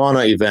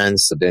Toronto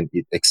events, then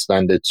it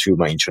expanded to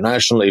my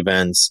international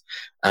events.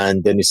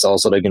 And then it's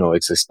also like,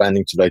 it's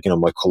expanding to like,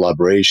 my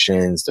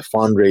collaborations, the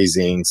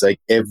fundraisings, like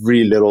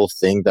every little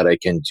thing that I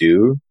can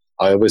do.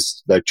 I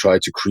always like try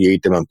to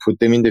create them and put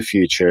them in the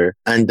future.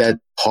 And that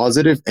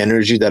positive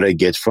energy that I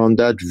get from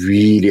that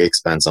really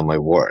expands on my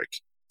work.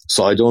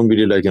 So I don't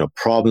really like,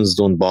 problems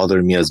don't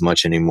bother me as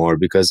much anymore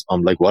because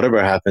I'm like,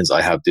 whatever happens,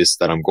 I have this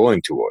that I'm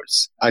going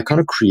towards. I kind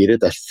of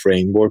created that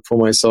framework for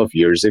myself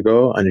years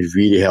ago and it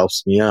really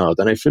helps me out.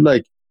 And I feel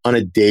like on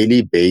a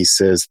daily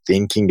basis,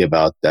 thinking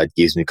about that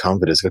gives me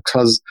confidence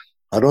because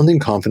I don't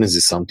think confidence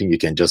is something you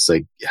can just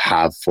like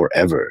have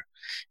forever.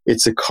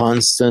 It's a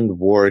constant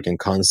work and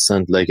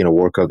constant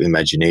work of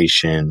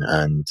imagination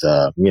and,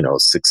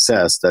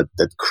 success that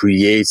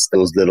creates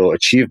those little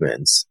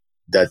achievements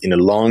that in the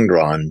long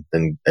run,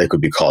 then it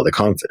could be called a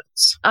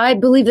confidence. I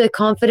believe that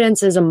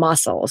confidence is a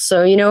muscle.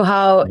 So you know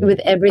how with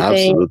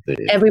everything,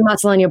 Absolutely. Every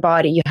muscle in your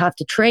body, you have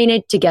to train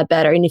it to get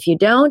better. And if you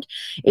don't,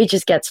 it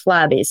just gets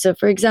flabby. So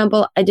for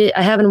example, I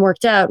haven't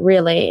worked out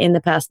really in the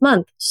past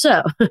month.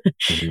 So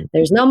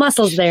there's no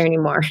muscles there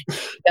anymore. You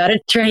got to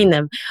train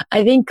them.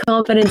 I think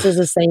confidence is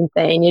the same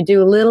thing. You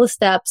do little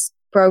steps.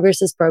 Progress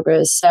is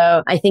progress.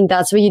 So I think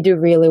that's what you do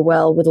really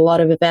well with a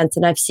lot of events.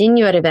 And I've seen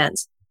you at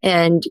events.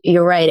 And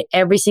you're right.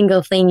 Every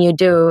single thing you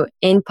do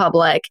in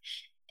public,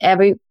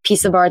 every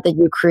piece of art that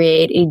you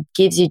create, it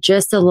gives you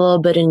just a little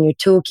bit in your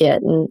toolkit.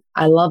 And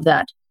I love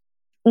that.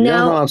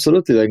 Now, no,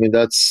 absolutely. Like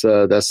that's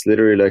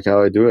literally like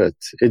how I do it.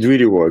 It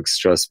really works.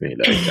 Trust me.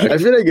 Like I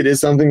feel like it is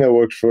something that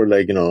works for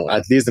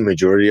at least the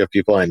majority of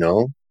people I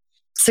know.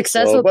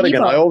 Successful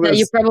people that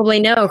you probably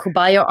know who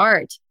buy your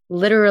art.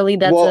 Literally,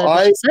 that's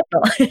a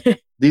cycle.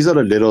 These are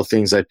the little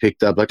things I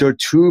picked up. Like there are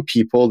two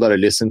people that I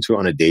listen to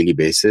on a daily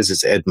basis.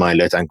 It's Ed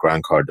Milet and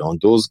Grant Cardone.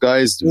 Those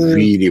guys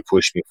really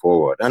push me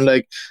forward. And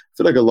I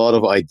feel like a lot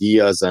of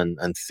ideas and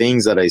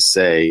things that I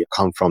say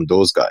come from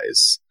those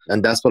guys.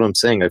 And that's what I'm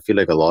saying. I feel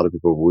like a lot of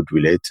people would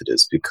relate to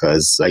this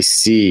because I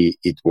see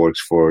it works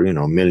for,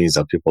 millions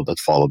of people that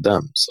follow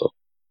them. So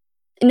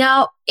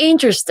now,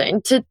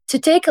 interesting to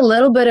take a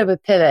little bit of a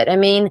pivot. I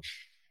mean,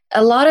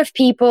 a lot of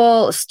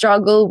people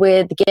struggle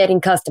with getting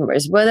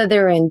customers, whether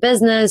they're in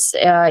business,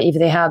 if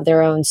they have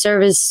their own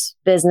service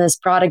business,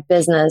 product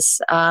business.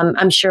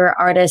 I'm sure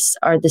artists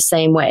are the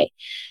same way.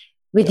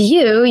 With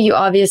you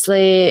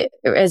obviously,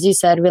 as you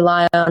said,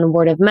 rely on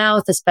word of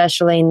mouth,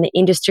 especially in the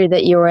industry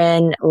that you're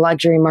in,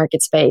 luxury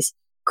market space.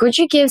 Could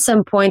you give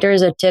some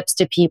pointers or tips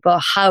to people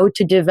how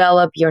to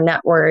develop your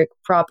network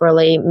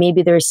properly?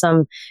 Maybe there's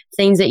some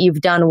things that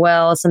you've done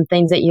well, some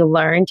things that you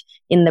learned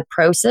in the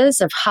process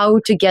of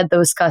how to get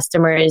those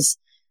customers,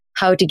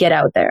 how to get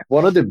out there.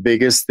 One of the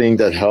biggest things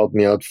that helped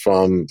me out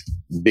from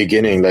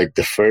beginning, like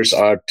the first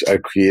art I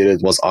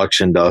created was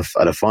auctioned off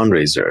at a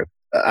fundraiser.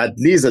 at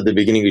least at the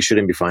beginning, it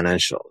shouldn't be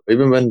financial.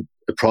 Even when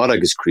a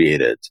product is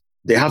created,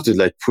 they have to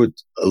like put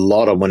a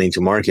lot of money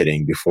into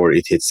marketing before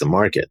it hits the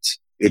market.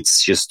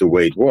 It's just the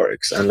way it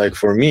works. And like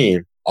for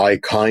me, I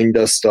kind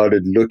of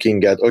started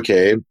looking at,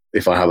 okay,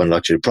 if I have a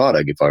luxury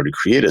product, if I already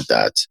created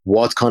that,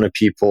 what kind of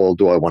people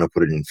do I want to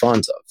put it in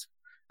front of?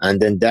 And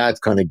then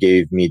that kind of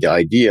gave me the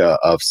idea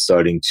of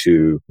starting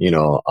to,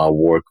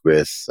 work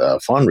with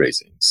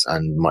fundraisings.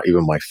 And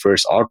even my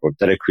first artwork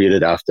that I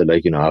created after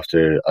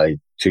I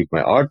took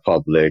my art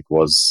public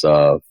was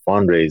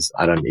fundraised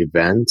at an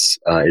event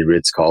in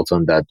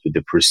Ritz-Carlton that with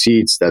the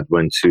proceeds that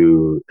went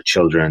to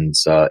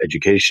children's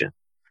education.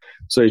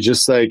 So it's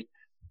just like,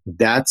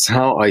 that's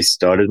how I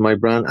started my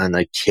brand, and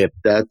I kept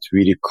that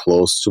really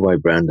close to my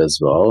brand as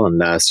well. And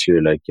last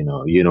year,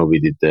 we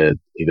did the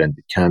event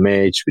with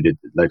CAMH.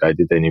 I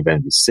did an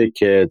event with Sick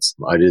Kids.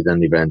 I did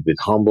an event with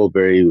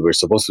Humbleberry. We were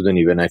supposed to do an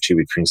event actually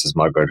with Princess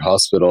Margaret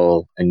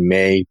Hospital in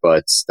May,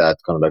 but that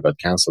kind of got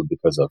canceled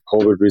because of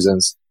COVID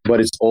reasons. But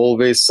it's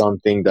always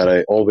something that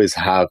I always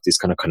have these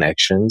kind of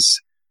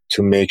connections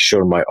to make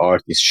sure my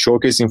art is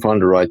showcased in front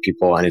of the right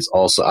people and it's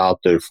also out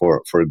there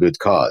for a good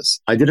cause.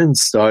 I didn't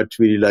start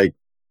really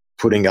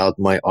putting out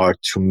my art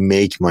to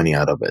make money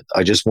out of it.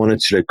 I just wanted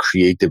to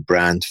create the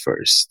brand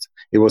first.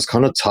 It was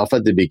kind of tough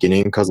at the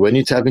beginning because when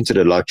you tap into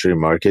the luxury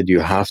market, you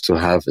have to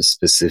have a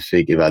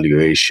specific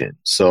evaluation.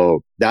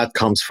 So that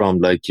comes from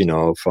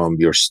from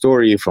your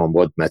story, from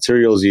what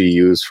materials you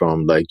use,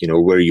 from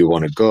where you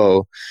want to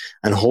go.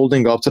 And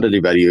holding up to that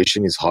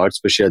evaluation is hard,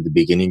 especially at the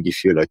beginning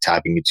if you're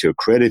tapping into your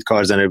credit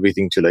cards and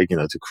everything to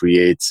to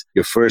create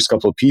your first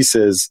couple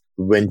pieces.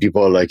 When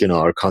people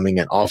are coming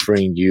and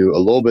offering you a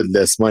little bit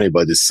less money,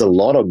 but it's still a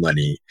lot of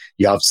money,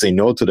 you have to say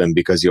no to them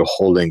because you're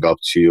holding up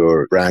to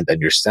your brand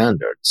and your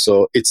standard.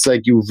 So it's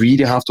you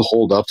really have to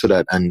hold up to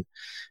that, and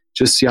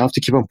just you have to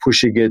keep on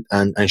pushing it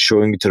and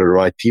showing it to the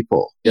right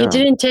people. Yeah. You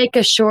didn't take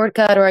a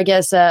shortcut, or I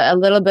guess a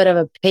little bit of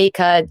a pay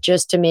cut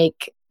just to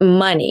make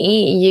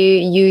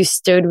money. You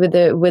stood with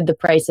the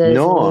prices.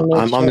 No,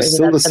 I'm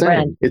still the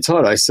same. It's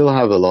hard. I still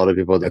have a lot of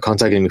people that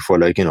contacting me for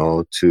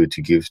to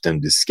give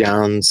them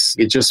discounts.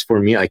 It's just for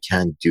me, I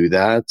can't do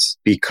that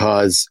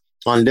because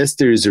unless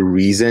there is a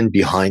reason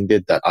behind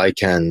it that I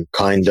can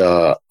kind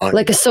of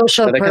like a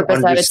social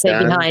purpose, I would say,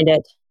 behind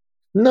it.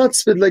 Not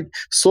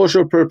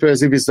social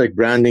purpose. If it's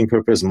branding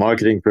purpose,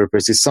 marketing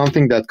purpose, it's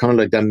something that kind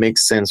of that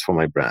makes sense for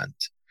my brand.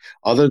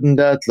 Other than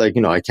that,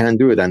 I can't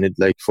do it. And it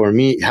for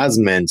me, it has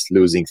meant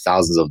losing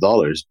thousands of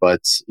dollars,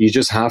 but you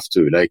just have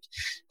to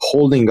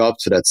holding up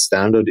to that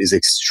standard is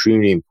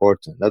extremely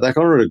important. Now, that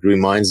kind of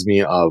reminds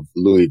me of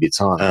Louis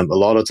Vuitton. A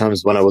lot of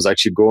times when I was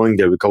actually going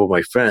there with a couple of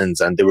my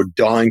friends and they were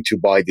dying to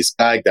buy this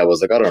bag that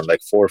was I don't know, $4,000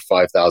 or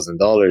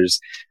 $5,000.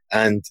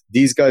 And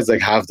these guys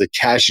have the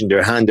cash in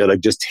their hand. They're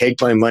just take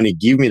my money,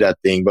 give me that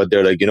thing. But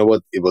they're you know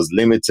what? It was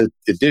limited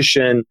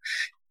edition.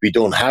 We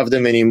don't have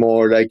them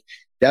anymore.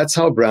 That's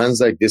how brands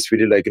like this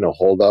really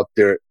hold up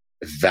their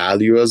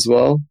value as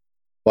well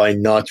by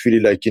not really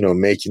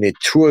making it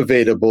too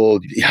available.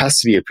 It has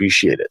to be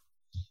appreciated.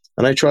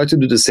 And I try to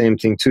do the same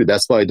thing too.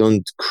 That's why I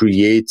don't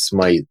create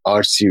my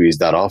art series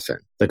that often.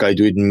 I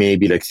do it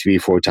maybe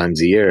 3-4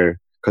 times a year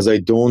because I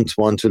don't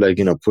want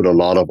to put a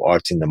lot of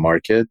art in the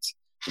market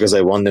because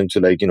I want them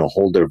to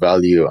hold their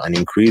value and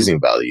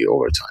increasing value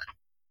over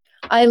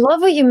time. I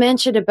love what you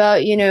mentioned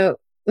about,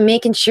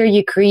 making sure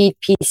you create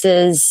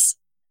pieces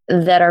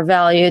that are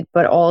valued,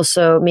 but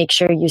also make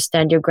sure you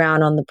stand your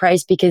ground on the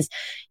price, because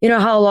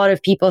how a lot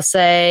of people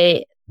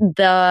say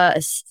the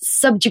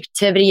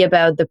subjectivity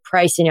about the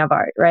pricing of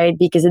art, right?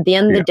 Because at the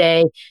end of the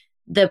day,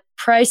 the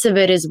price of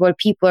it is what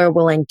people are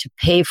willing to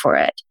pay for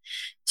it.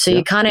 So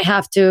you kind of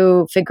have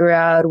to figure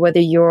out whether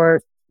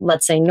you're,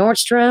 let's say,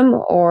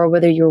 Nordstrom or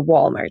whether you're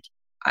Walmart.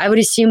 I would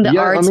assume the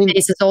art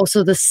space is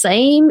also the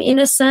same in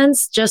a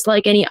sense, just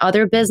like any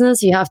other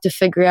business. You have to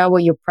figure out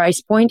what your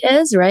price point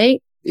is,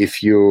 right?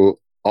 If you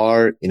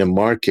are in a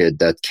market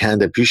that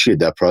can't appreciate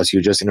that price,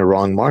 you're just in a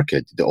wrong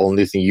market. The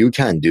only thing you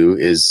can do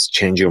is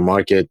change your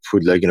market,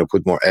 put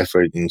more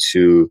effort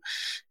into,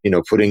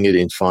 putting it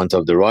in front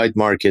of the right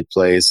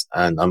marketplace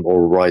and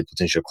or right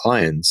potential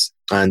clients.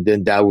 And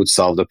then that would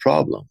solve the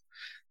problem.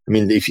 I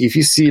mean, if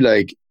you see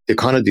the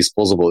kind of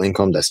disposable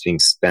income that's being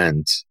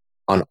spent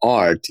on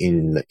art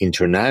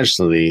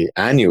internationally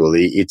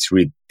annually, it's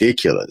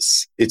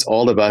ridiculous. It's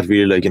all about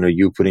really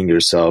you putting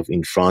yourself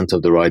in front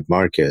of the right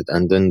market,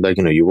 and then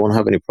you won't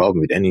have any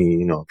problem with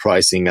any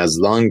pricing as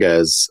long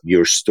as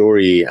your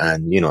story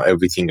and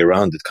everything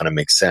around it kind of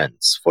makes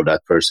sense for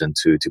that person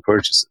to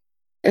purchase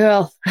it.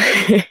 Well,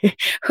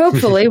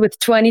 hopefully with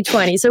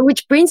 2020. So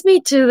which brings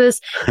me to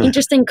this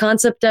interesting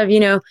concept of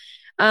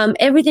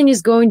everything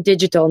is going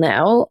digital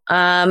now.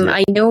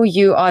 I know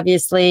you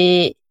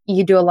obviously.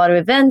 You do a lot of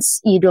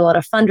events, you do a lot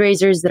of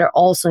fundraisers that are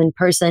also in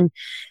person.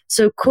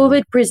 So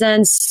COVID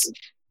presents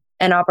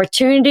an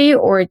opportunity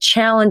or a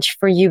challenge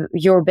for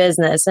your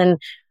business. And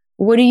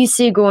what do you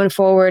see going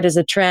forward as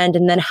a trend?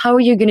 And then how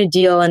are you going to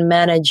deal and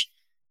manage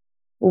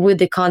with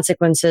the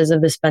consequences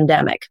of this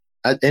pandemic?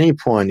 at any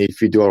point, if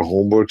we do our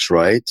homeworks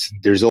right,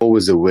 there's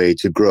always a way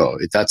to grow.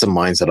 That's a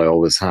mindset I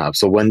always have.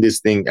 So when this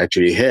thing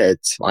actually hit,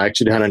 I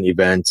actually had an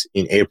event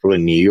in April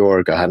in New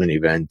York. I had an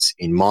event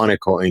in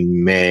Monaco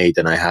in May.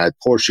 Then I had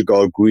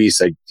Portugal,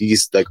 Greece,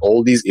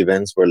 all these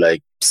events were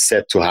like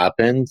set to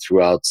happen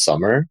throughout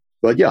summer.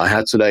 But yeah, I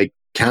had to like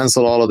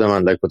cancel all of them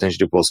and like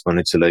potentially postpone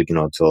it to like,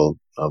 till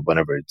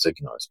whenever it's like,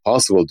 it's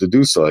possible to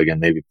do so again,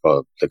 maybe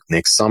like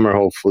next summer,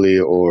 hopefully,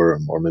 or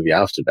maybe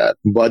after that.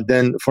 But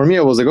then for me,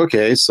 I was like,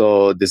 okay,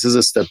 so this is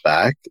a step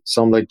back.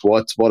 So I'm like,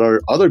 what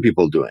are other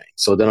people doing?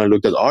 So then I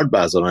looked at Art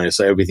Basel and I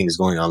saw everything is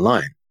going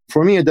online.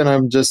 For me, then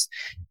I'm just,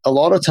 a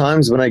lot of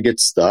times when I get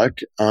stuck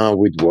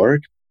with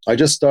work, I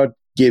just start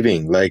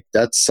giving. Like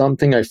that's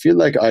something I feel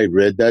like I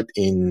read that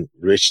in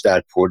Rich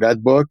Dad Poor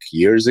Dad book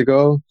years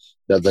ago.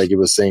 That like it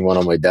was saying one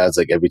of my dads,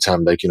 like every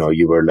time like,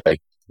 you were like,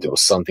 there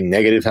was something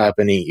negative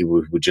happening, you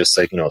would just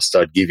like,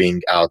 start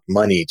giving out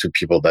money to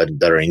people that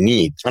are in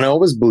need. And I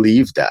always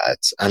believed that.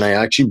 And I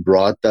actually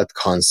brought that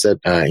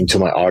concept into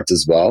my art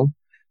as well.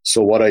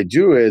 So what I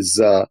do is,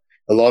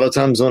 a lot of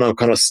times when I'm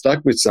kind of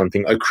stuck with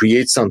something, I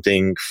create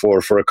something for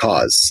a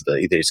cause.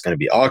 Either it's going to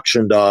be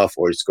auctioned off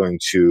or it's going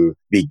to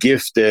be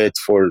gifted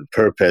for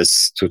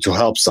purpose to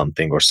help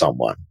something or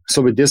someone.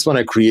 So with this one,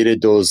 I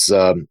created those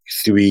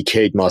 3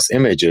 Kate Moss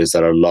images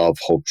that are Love,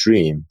 Hope,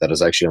 Dream. That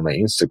is actually on my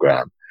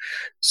Instagram.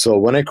 So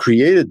when I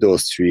created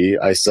those 3,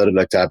 I started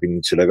like tapping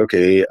into like,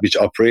 okay, which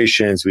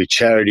operations, which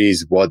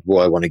charities, what do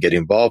I want to get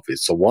involved with?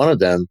 So one of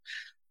them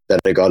that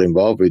I got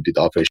involved with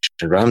Operation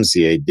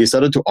Ramsey, they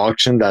started to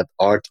auction that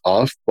art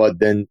off, but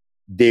then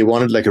they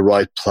wanted like a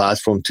right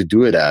platform to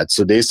do it at.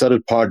 So they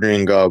started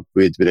partnering up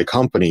with a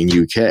company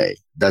in UK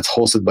that's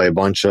hosted by a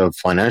bunch of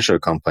financial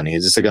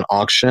companies. It's like an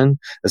auction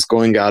that's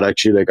going out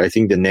actually like I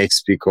think the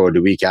next week or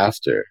the week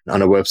after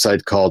on a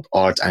website called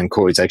Art &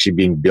 Co. It's actually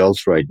being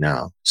built right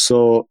now.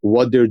 So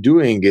what they're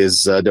doing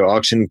is they're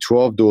auctioning 2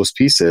 of those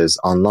pieces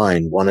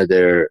online. One of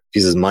their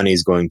pieces money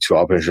is going to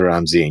Operation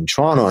Ramsey in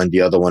Toronto and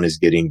the other one is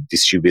getting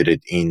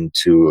distributed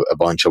into a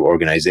bunch of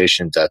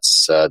organizations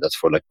that's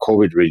for like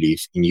COVID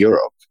relief in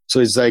Europe. So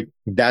it's like,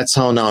 that's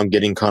how now I'm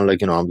getting kind of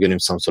like, I'm getting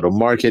some sort of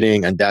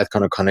marketing, and that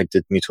kind of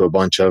connected me to a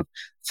bunch of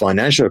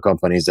financial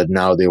companies that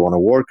now they want to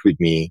work with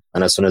me.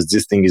 And as soon as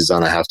this thing is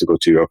done, I have to go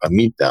to Europe and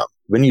meet them.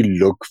 When you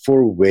look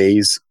for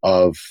ways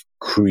of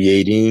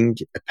creating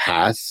a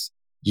path,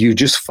 you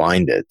just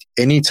find it.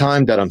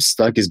 Anytime that I'm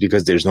stuck is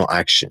because there's no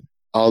action.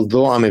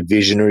 Although I'm a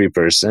visionary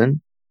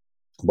person,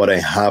 but I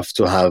have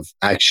to have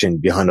action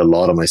behind a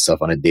lot of my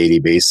stuff on a daily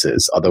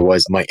basis.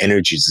 Otherwise, my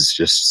energy is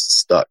just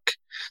stuck.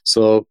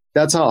 So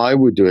that's how I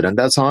would do it. And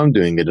that's how I'm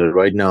doing it.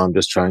 Right now, I'm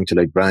just trying to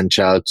like branch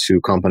out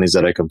to companies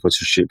that I can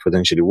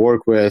potentially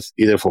work with,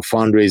 either for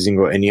fundraising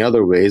or any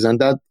other ways. And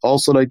that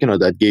also like,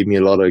 that gave me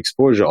a lot of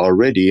exposure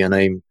already.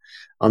 And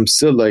I'm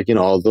still like,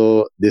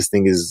 although this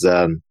thing is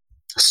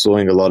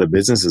slowing a lot of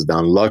businesses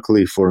down,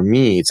 luckily for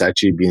me, it's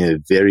actually been a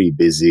very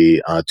busy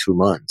 2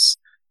 months.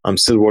 I'm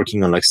still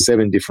working on like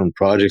 7 different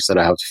projects that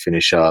I have to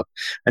finish up.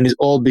 And it's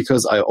all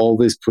because I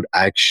always put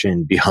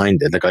action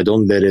behind it. Like I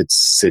don't let it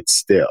sit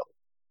still.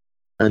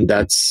 And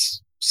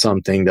that's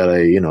something that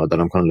that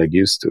I'm kind of like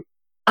used to.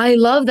 I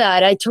love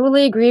that. I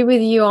totally agree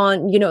with you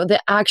on,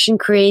 the action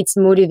creates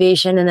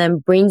motivation and then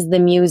brings the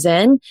muse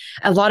in.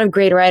 A lot of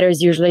great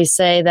writers usually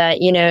say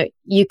that,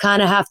 you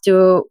kind of have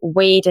to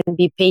wait and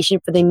be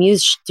patient for the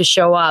muse to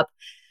show up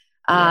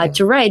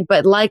to write.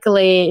 But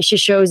luckily, she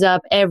shows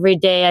up every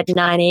day at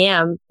 9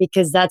 a.m.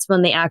 because that's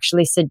when they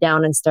actually sit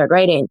down and start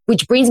writing.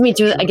 Which brings me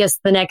to, I guess,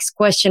 the next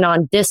question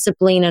on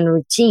discipline and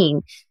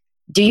routine.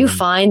 Do you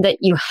find that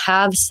you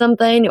have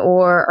something,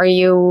 or are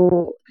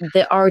you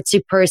the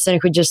artsy person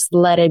who just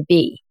let it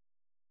be?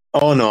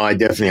 Oh, no, I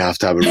definitely have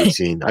to have a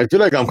routine. I feel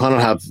like I'm kind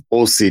of have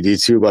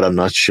OCD too, but I'm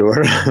not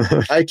sure.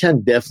 I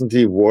can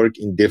definitely work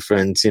in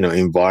different,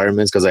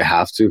 environments because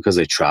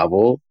I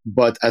travel.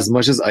 But as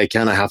much as I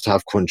can, I have to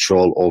have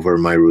control over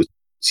my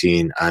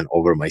routine and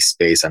over my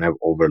space and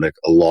over like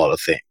a lot of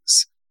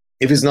things.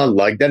 If it's not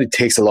like that, it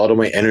takes a lot of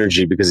my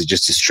energy because it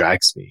just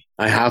distracts me.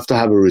 I have to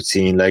have a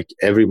routine. Like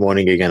every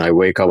morning, again, I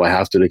wake up, I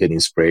have to look at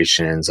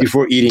inspirations.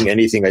 Before eating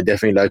anything, I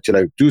definitely like to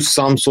like do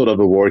some sort of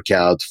a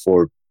workout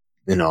for,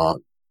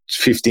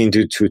 15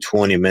 to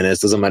 20 minutes.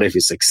 Doesn't matter if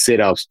it's like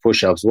sit-ups,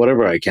 push-ups,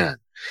 whatever I can.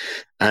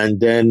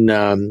 And then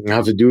I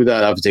have to do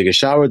that. I have to take a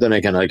shower. Then I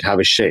can like have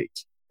a shake.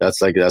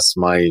 That's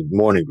my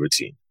morning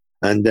routine.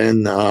 And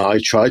then I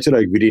try to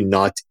like really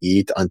not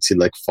eat until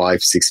like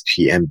 5, 6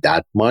 p.m.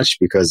 that much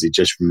because it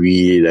just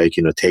really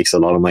like, takes a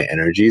lot of my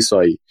energy.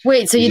 So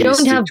Wait, so you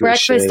don't have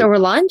breakfast over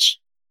lunch?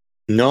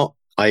 No,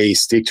 I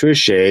stick to a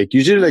shake.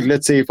 Usually like,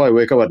 let's say if I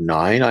wake up at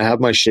 9, I have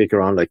my shake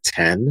around like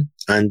 10.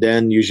 And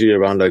then usually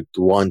around like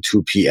 1,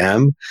 2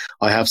 p.m.,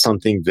 I have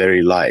something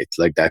very light.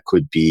 Like that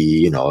could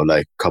be,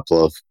 like a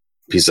couple of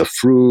pieces of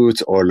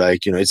fruit or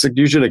like, it's like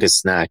usually like a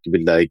snack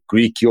with like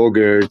Greek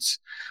yogurt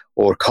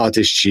or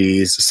cottage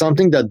cheese,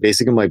 something that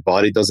basically my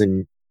body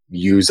doesn't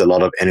use a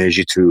lot of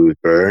energy to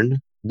burn.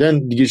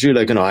 Then usually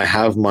like, I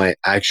have my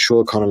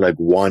actual kind of like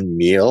one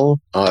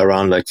meal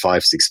around like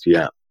 5, 6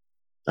 p.m.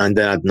 And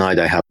then at night,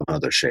 I have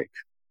another shake.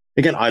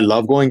 Again, I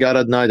love going out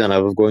at night and I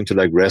love going to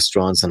like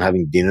restaurants and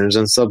having dinners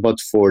and stuff. But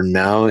for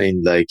now,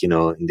 in like,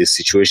 in this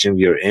situation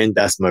we are in,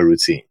 that's my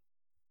routine.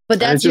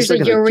 But And it's that's just like,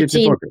 usually your keeps me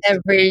routine focused.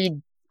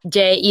 every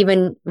day,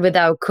 even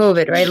without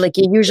COVID, right? Like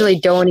you usually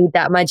don't eat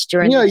that much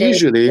during Yeah, the day.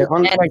 usually,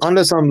 Energy.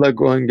 unless I'm like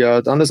going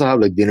out, unless I have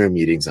like dinner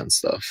meetings and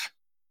stuff.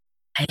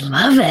 I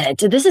love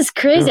it. This is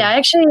crazy. Yeah. I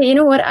actually, you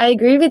know what? I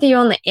agree with you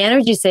on the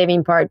energy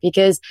saving part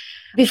because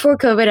before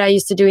COVID, I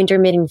used to do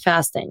intermittent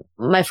fasting.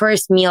 My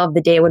first meal of the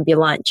day would be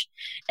lunch.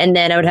 And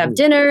then I would have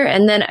dinner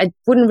and then I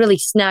wouldn't really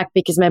snack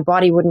because my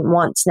body wouldn't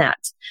want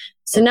snacks.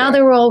 So now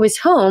that we're always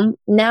home,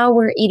 now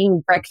we're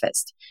eating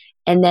breakfast.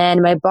 And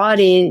then my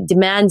body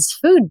demands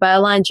food by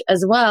lunch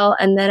as well.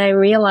 And then I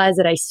realize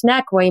that I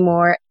snack way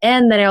more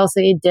and then I also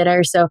eat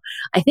dinner. So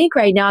I think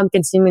right now I'm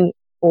consuming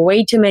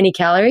way too many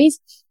calories.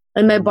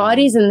 And my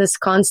body's in this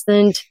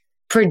constant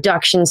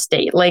production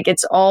state. Like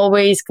it's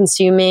always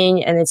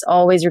consuming and it's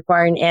always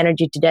requiring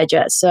energy to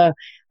digest. So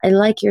I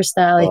like your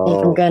style. I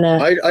think I'm going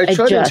to I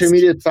tried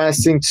intermediate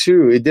fasting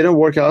too. It didn't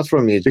work out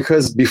for me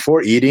because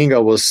before eating, I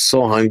was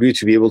so hungry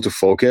to be able to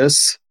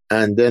focus.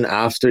 And then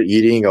after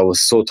eating, I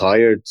was so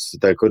tired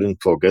that I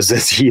couldn't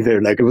focus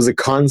either. Like it was a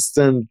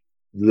constant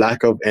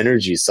lack of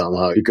energy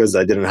somehow because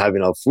I didn't have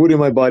enough food in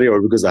my body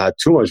or because I had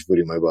too much food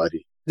in my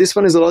body. This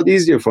one is a lot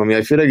easier for me.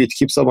 I feel like it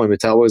keeps up my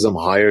metabolism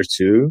higher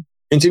too.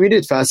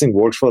 Intermediate fasting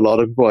works for a lot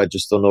of people. I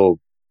just don't know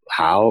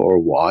how or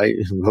why,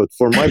 but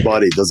for my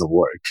body, it doesn't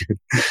work.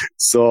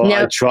 So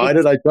I tried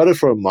it. I tried it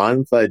for a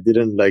month. I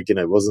didn't like,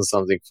 it wasn't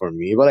something for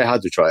me, but I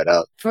had to try it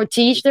out. For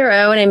to each their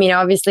own. I mean,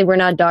 obviously we're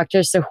not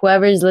doctors. So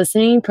whoever's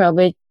listening,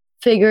 probably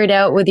figure it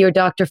out with your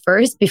doctor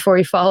first before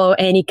you follow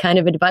any kind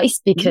of advice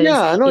because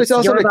it's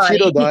also like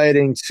keto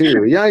dieting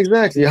too. Yeah,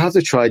 exactly. You have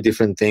to try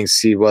different things.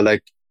 See, well,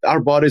 like our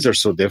bodies are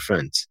so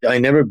different. I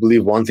never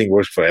believe one thing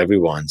works for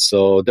everyone.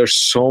 So there's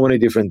so many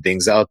different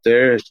things out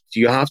there.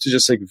 You have to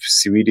just like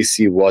really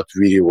see what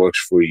really works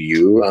for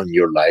you and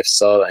your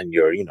lifestyle and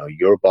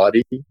your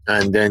body,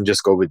 and then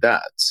just go with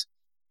that.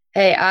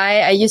 Hey,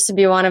 I used to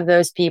be one of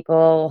those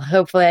people.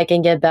 Hopefully I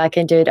can get back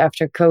into it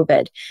after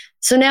COVID.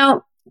 So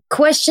now,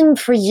 question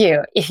for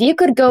you. If you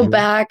could go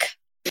back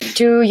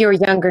to your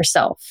younger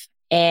self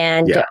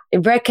and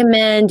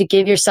recommend,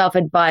 give yourself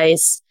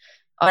advice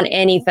on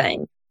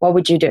anything, what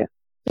would you do?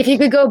 If you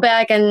could go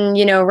back and,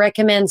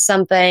 recommend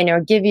something or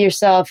give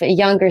yourself a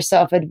younger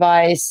self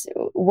advice,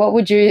 what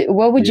would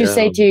you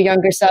say to your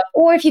younger self?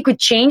 Or if you could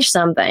change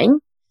something,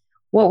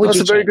 what would you change?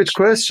 That's a very good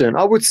question.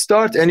 I would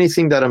start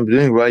anything that I'm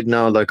doing right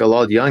now like a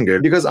lot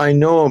younger because I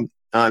know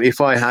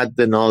if I had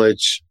the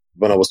knowledge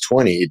when I was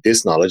 20,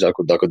 this knowledge, I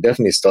could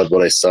definitely start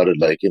what I started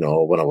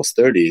when I was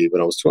 30, when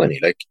I was 20.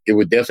 Like it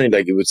would definitely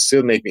it would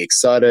still make me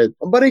excited.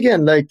 But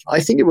again, I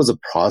think it was a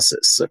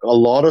process. Like a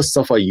lot of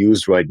stuff I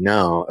use right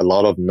now, a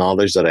lot of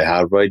knowledge that I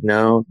have right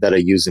now that I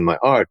use in my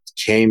art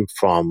came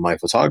from my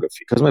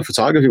photography because my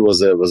photography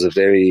was a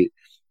very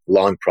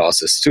long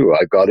process too.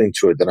 I got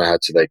into it, then I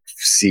had to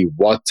see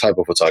what type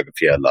of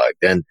photography I like,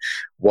 then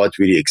what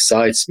really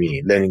excites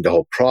me, learning the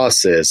whole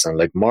process and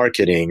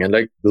marketing.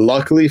 And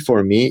luckily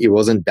for me, it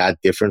wasn't that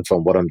different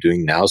from what I'm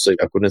doing now. So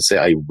I couldn't say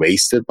I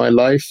wasted my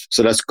life.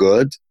 So that's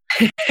good.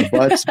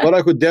 but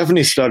I could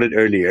definitely start it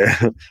earlier.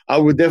 I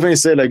would definitely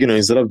say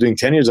instead of doing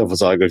 10 years of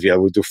photography, I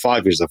would do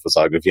 5 years of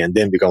photography and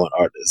then become an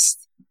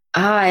artist.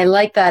 I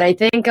like that. I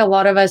think a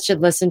lot of us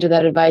should listen to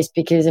that advice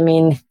because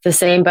the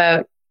same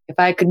about if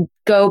I could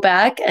go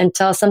back and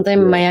tell something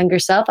to my younger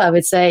self, I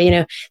would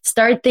say,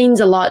 start things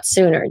a lot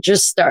sooner.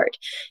 Just start.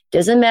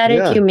 Doesn't matter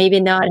if you maybe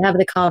not have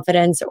the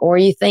confidence or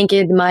you think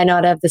it might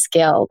not have the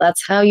skill.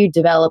 That's how you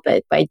develop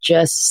it, by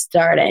just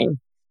starting.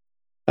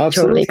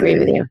 Absolutely. Totally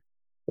agree with you.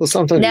 Well,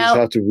 sometimes you just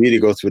have to really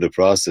go through the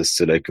process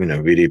to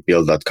really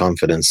build that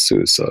confidence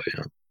too. So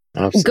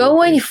absolutely.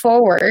 Going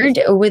forward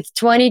with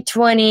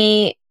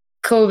 2020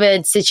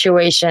 COVID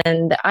situation,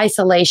 the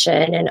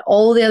isolation and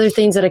all the other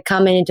things that are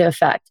coming into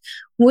effect,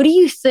 what do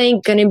you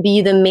think going to be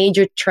the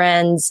major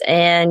trends?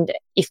 And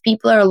if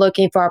people are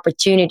looking for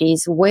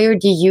opportunities, where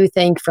do you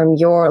think from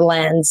your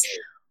lens,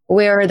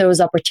 where are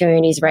those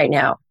opportunities right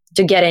now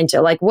to get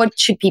into? What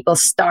should people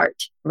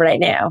start right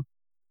now?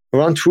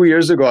 Around 2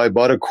 years ago, I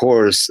bought a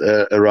course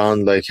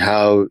around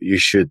how you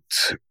should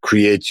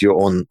create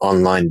your own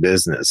online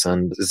business.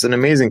 And it's an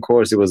amazing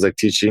course. It was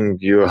teaching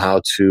you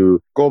how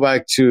to go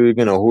back to,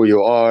 who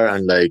you are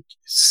and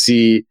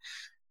see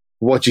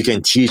what you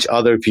can teach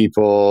other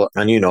people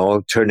and,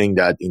 turning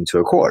that into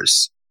a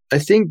course. I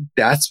think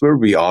that's where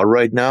we are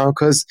right now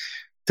because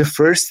the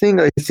first thing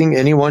I think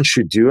anyone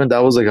should do, and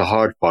that was a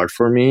hard part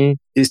for me,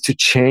 is to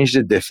change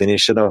the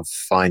definition of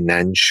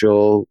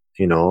financial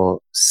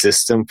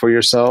system for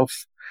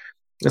yourself.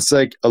 It's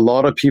a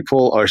lot of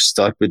people are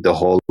stuck with the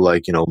whole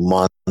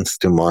month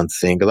to month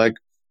thing.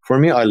 For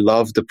me, I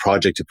love the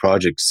project to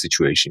project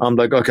situation. I'm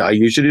okay, I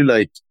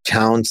usually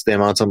count the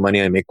amount of money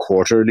I make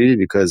quarterly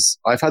because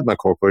I've had my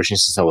corporation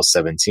since I was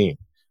 17.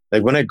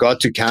 When I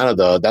got to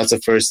Canada, that's the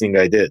first thing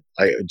I did.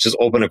 I just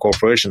opened a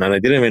corporation and I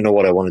didn't even know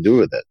what I want to do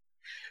with it.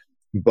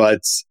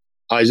 But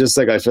I just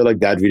like, I feel like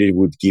that really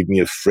would give me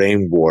a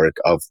framework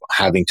of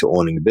having to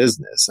owning a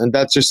business. And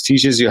that just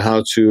teaches you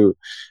how to,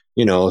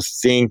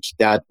 think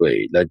that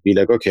way. Like be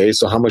like, okay,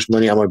 so how much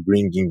money am I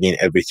bringing in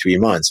every 3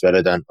 months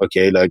rather than,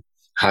 okay, like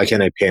how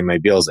can I pay my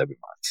bills every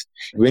month?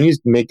 When you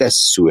make that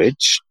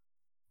switch,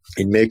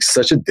 it makes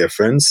such a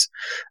difference.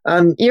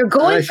 And You're and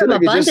going I feel from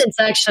like it just, abundance,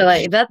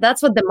 actually.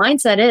 That's what the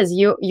mindset is.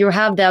 You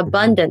have the Mhm.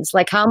 abundance.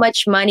 Like, how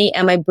much money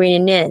am I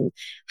bringing in?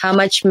 How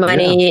much Yeah.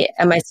 money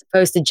am I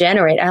supposed to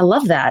generate? I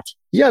love that.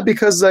 Yeah,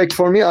 because like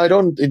for me,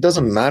 it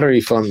doesn't matter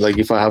if I'm like,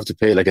 if I have to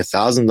pay like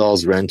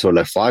 $1,000 rent or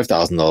like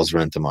 $5,000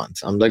 rent a month.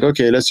 I'm like,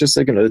 okay, let's just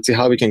like, let's see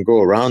how we can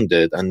go around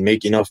it and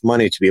make enough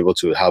money to be able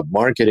to have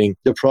marketing.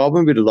 The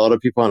problem with a lot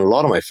of people and a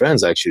lot of my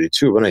friends actually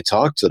too, when I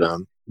talk to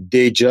them,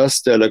 they're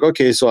like,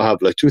 okay, so I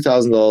have like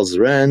 $2,000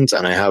 rent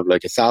and I have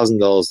like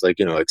 $1,000, like,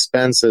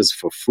 expenses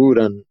for food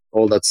and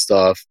all that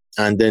stuff.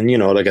 And then,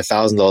 like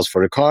 $1,000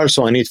 for a car.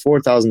 So I need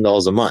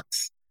 $4,000 a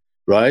month.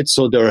 Right.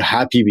 So they're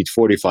happy with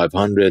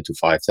 4,500 to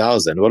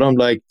 5,000. What I'm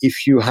like,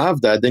 if you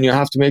have that, then you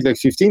have to make like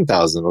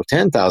 15,000 or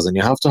 10,000.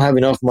 You have to have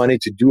enough money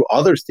to do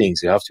other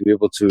things. You have to be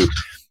able to,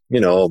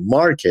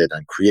 market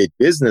and create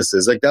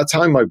businesses. Like that's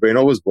how my brain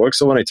always works.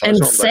 So when I talk to And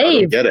them, I'm like, I don't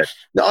save. get it.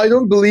 No, I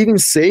don't believe in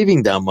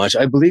saving that much.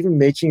 I believe in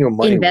making your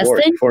money work.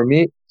 Investing? For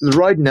me,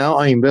 right now,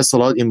 I invest a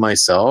lot in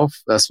myself.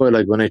 That's why,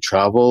 like, when I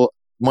travel,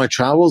 my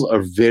travels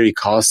are very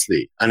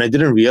costly. And I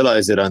didn't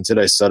realize it until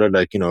I started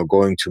like,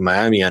 going to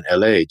Miami and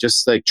LA.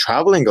 Just like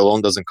traveling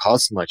alone doesn't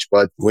cost much.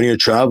 But when you're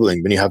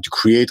traveling, when you have to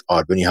create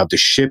art, when you have to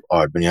ship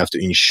art, when you have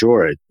to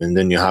insure it, and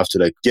then you have to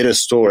like get a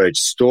storage,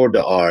 store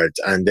the art,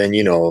 and then,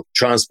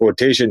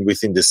 transportation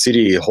within the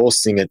city,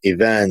 hosting an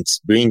event,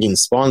 bringing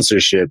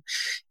sponsorship,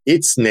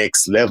 it's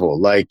next level.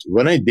 Like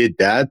when I did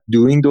that,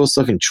 doing those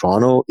stuff in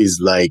Toronto is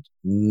like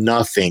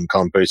nothing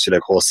compared to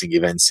like hosting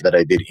events that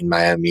I did in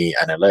Miami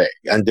and LA.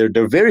 And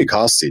they're very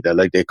costly.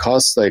 They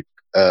cost like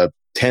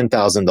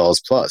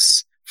 $10,000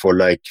 plus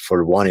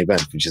for one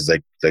event, which is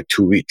like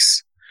 2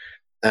 weeks.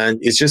 And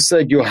it's just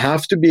like you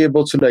have to be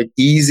able to like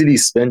easily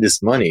spend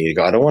this money.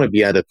 Like, I don't want to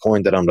be at a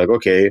point that I'm like,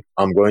 okay,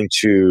 I'm going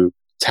to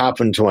tap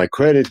into my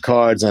credit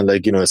cards and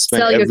like, spend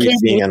Sell your everything.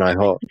 kidney. And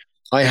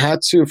I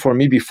had to, for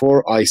me,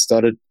 before I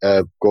started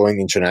going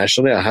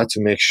internationally, I had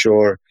to make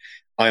sure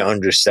I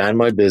understand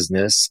my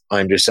business. I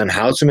understand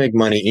how to make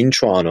money in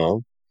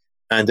Toronto,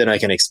 and then I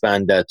can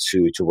expand that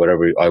to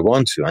whatever I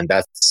want to. And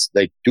that's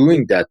like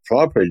doing that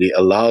properly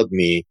allowed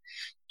me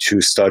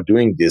to start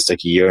doing this like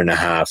a year and a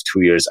half,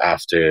 2 years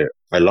after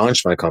I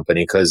launched my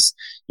company, because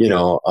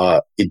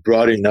it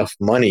brought enough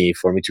money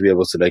for me to be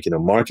able to like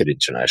market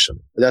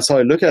internationally. That's how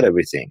I look at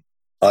everything.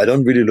 I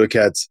don't really look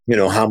at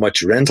how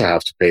much rent I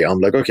have to pay. I'm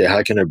like, okay,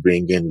 how can I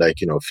bring in like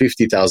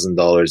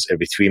 $50,000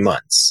 every 3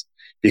 months,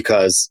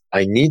 because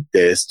I need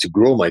this to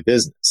grow my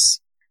business.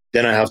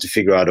 Then I have to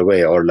figure out a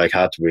way, or like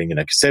how to bring in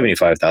like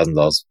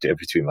 $75,000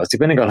 every 3 months,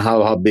 depending on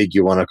how big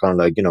you want to kind of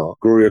like,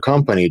 grow your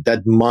company.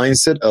 That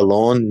mindset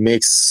alone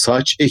makes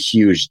such a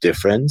huge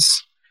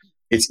difference.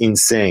 It's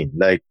insane.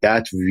 Like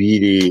that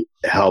really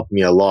helped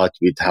me a lot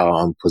with how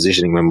I'm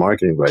positioning my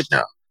marketing right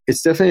now.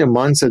 It's definitely a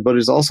mindset, but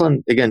it's also,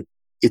 again,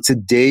 it's a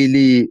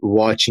daily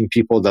watching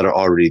people that are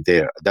already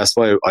there. That's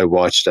why I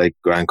watch like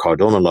Grant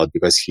Cardone a lot,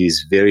 because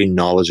he's very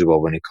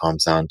knowledgeable when it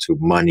comes down to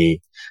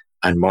money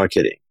and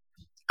marketing.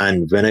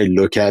 And when I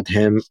look at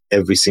him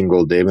every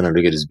single day, when I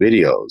look at his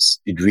videos,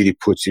 it really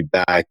puts you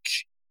back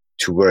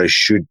to where I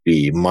should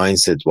be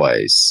mindset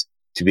wise,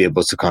 to be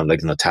able to kind of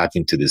like, tap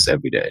into this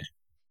every day.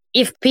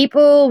 If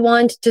people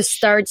want to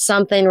start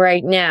something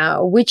right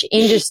now, which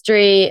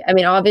industry, I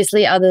mean,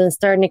 obviously, other than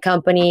starting a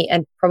company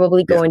and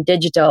probably Yeah. going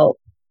digital,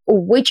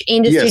 which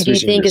industry Yes, do you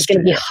which think is going to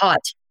industry? be Yeah.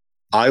 hot?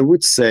 I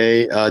would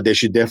say they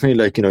should definitely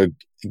like,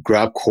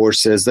 grab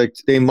courses. Like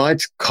they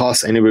might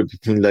cost anywhere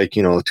between like,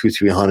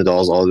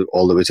 $200-300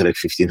 all the way to like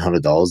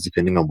 $1,500,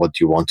 depending on what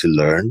you want to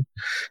learn.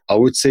 I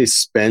would say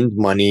spend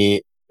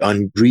money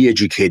on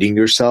re-educating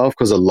yourself,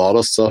 because a lot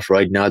of stuff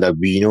right now that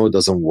we know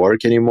doesn't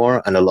work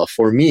anymore. And a lot,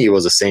 for me, it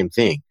was the same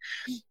thing.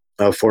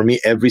 For me,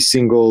 every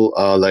single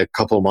like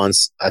couple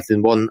months, I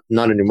think, well,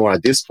 not anymore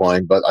at this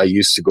point, but I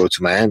used to go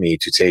to Miami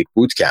to take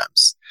boot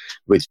camps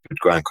with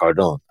Grant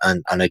Cardone,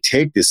 and I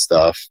take this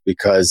stuff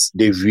because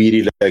they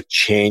really like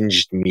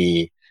changed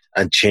me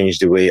and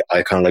changed the way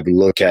I kind of like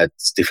look at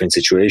different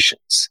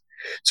situations.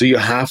 So you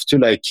have to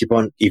like keep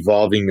on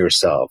evolving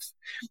yourself,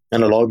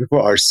 and a lot of people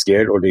are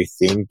scared, or they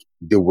think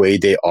the way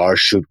they are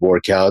should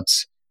work out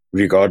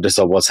regardless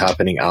of what's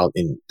happening out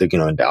in the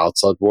in the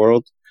outside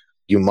world.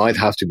 You might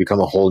have to become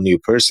a whole new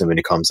person when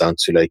it comes down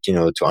to like,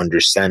 to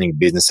understanding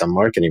business and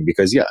marketing,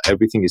 because yeah,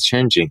 everything is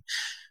changing.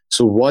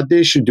 So what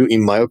they should do,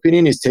 in my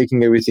opinion, is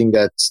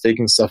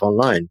taking stuff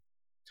online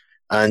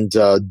and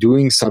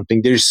doing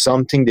something. There's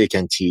something they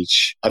can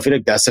teach. I feel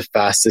like that's the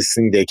fastest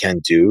thing they can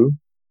do.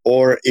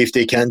 Or if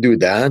they can't do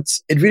that,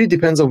 it really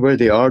depends on where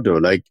they are though.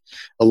 Like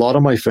a lot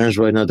of my friends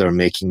right now, they're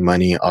making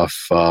money off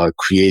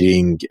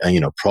creating,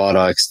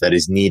 products that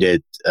is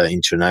needed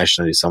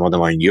internationally. Some of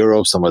them are in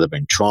Europe, some of them are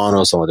in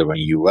Toronto, some of them are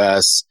in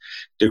US.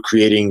 They're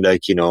creating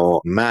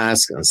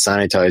masks and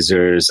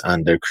sanitizers,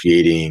 and they're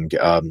creating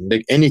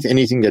like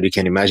anything that you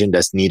can imagine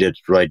that's needed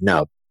right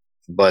now.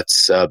 But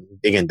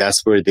again,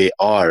 that's where they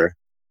are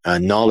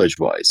knowledge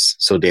wise.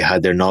 So they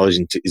had their knowledge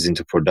is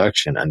into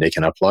production, and they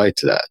can apply it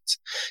to that.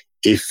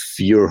 If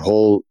your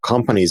whole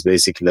company is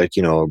basically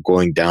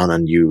going down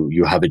and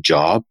you have a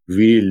job,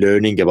 really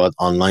learning about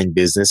online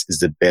business is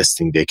the best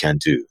thing they can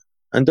do.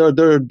 And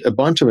there are a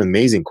bunch of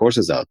amazing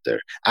courses out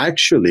there.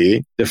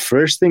 Actually, the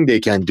first thing they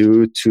can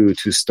do to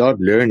start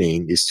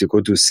learning is to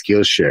go to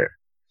Skillshare.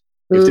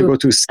 If they go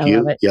to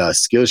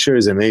Skillshare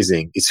is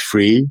amazing. It's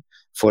free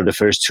for the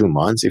first 2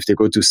 months. If they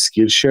go to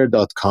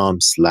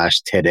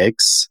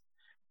skillshare.com/TEDx,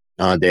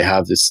 they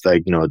have this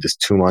this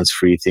 2 months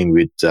free thing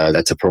with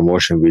that's a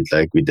promotion with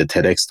the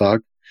TEDx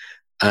talk,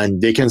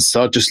 and they can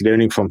start just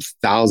learning from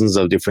thousands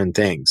of different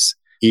things.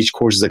 Each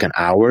course is like an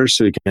hour,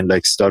 so you can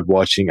start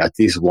watching at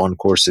least one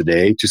course a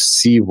day to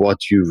see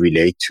what you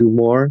relate to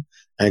more,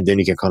 and then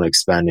you can kind of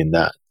expand in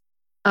that.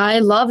 I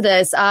love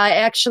this. I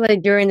actually,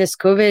 during this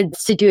COVID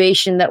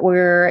situation that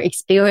we're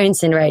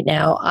experiencing right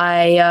now,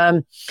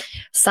 I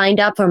signed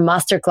up for a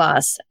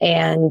masterclass,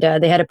 and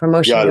they had a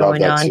promotion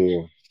going on.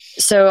 Too.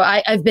 So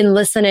I've been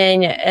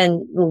listening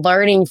and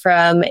learning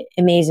from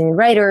amazing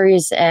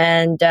writers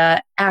and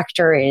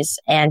actors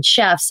and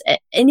chefs.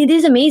 And it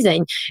is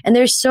amazing. And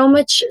there's so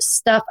much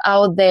stuff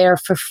out there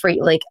for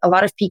free. Like a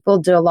lot of people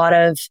do a lot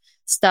of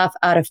stuff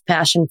out of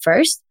passion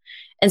first.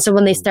 And so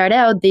when they start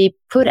out, they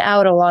put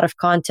out a lot of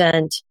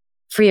content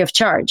free of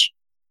charge.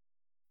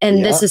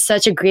 And this is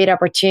such a great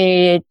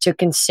opportunity to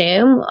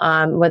consume,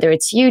 whether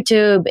it's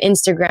YouTube,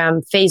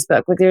 Instagram,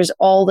 Facebook. Like there's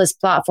all these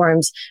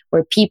platforms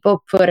where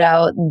people put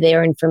out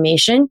their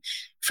information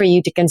for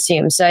you to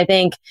consume. So I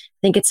think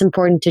it's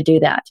important to do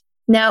that.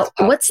 Now,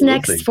 what's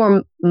next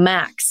for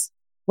Max?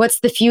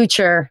 What's the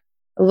future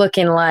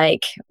looking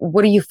like?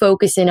 What are you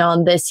focusing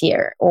on this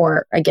year,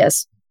 or I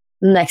guess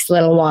next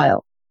little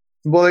while?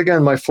 Well,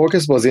 again, my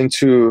focus was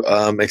into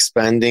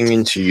expanding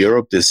into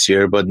Europe this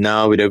year, but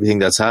now with everything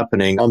that's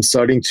happening, I'm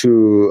starting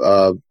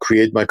to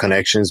create my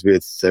connections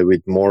with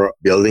more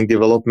building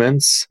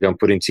developments. I'm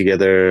putting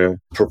together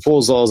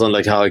proposals on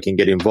how I can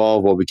get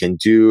involved, what we can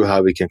do,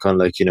 how we can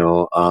kind of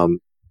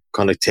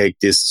take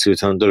this to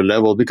another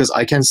level, because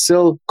I can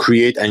still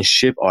create and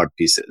ship art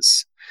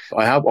pieces.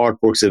 I have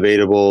artworks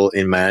available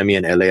in Miami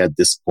and LA at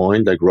this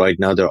point. Like right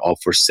now, they're up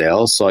for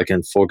sale. So I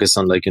can focus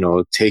on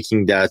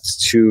taking that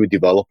to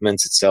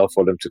developments itself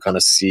for them to kind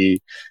of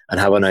see and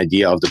have an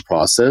idea of the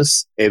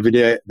process. Every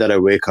day that I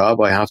wake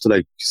up, I have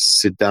to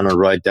sit down and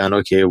write down,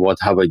 okay, what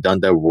have I done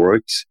that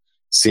worked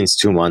since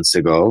 2 months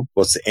ago?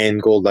 What's the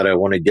end goal that I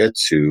want to get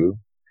to?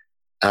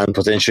 And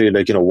potentially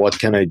what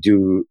can I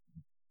do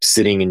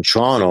sitting in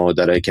Toronto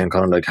that I can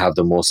kind of have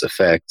the most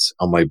effect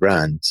on my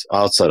brand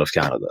outside of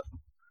Canada?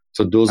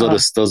 So those are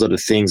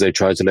the things I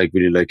try to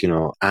really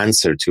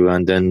answer to,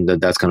 and then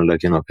that's kind of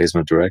pace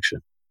my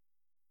direction.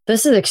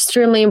 This is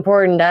extremely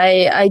important.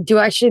 I do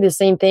actually the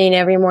same thing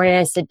every morning.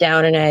 I sit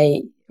down and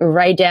I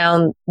write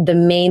down the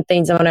main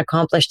things I want to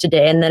accomplish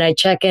today, and then I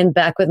check in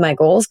back with my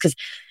goals, because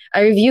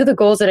I review the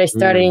goals that I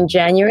started in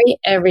January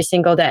every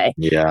single day.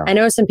 Yeah, I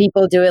know some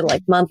people do it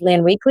monthly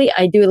and weekly.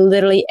 I do it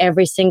literally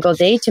every single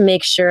day to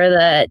make sure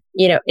that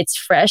it's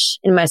fresh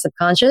in my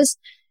subconscious,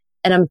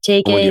 and I'm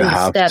taking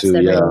steps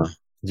every day.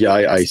 Yeah,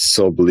 I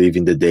so believe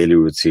in the daily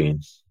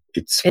routine.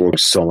 It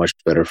works so much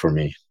better for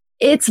me.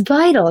 It's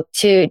vital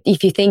to,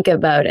 if you think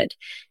about it.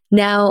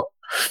 Now,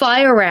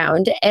 fire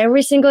round.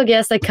 Every single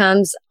guest that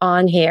comes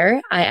on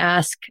here, I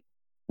ask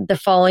the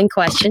following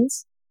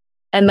questions.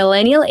 A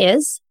millennial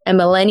is, a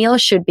millennial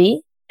should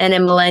be, and a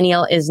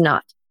millennial is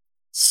not.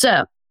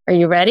 So, are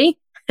you ready?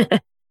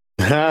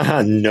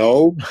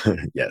 No.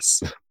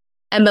 Yes.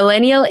 A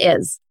millennial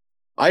is.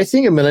 I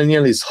think a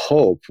millennial is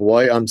hope.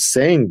 Why I'm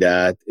saying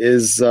that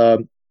is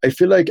I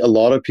feel like a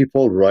lot of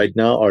people right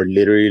now are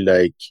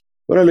literally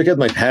when I look at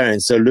my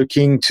parents, they're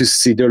looking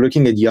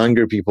at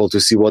younger people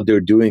to see what they're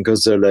doing,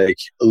 because they're a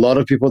lot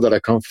of people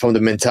that come from the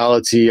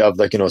mentality of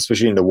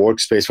especially in the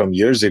workspace from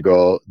years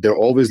ago, they're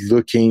always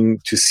looking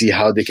to see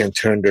how they can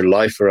turn their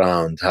life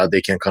around, how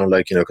they can kind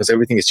of because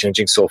everything is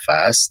changing so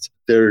fast.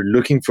 They're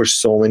looking for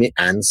so many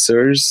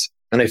answers.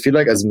 And I feel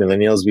like as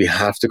millennials, we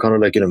have to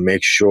kind of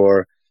make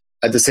sure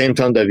at the same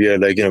time that we are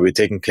we're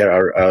taking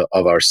care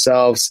of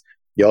ourselves,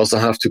 you also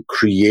have to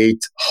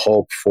create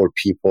hope for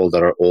people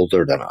that are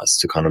older than us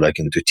to kind of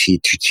to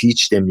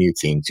teach them new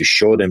things, to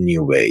show them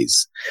new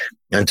ways,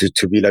 and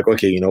to be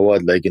okay, you know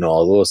what,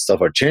 all those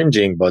stuff are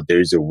changing, but there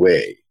is a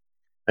way.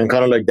 And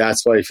kind of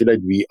that's why I feel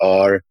like we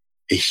are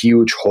a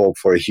huge hope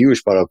for a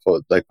huge part of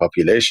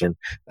population.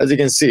 As you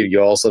can see,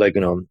 you're also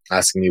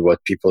asking me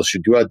what people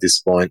should do at this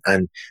point.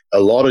 And a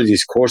lot of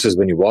these courses,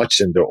 when you watch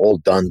them, they're all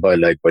done by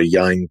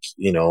young,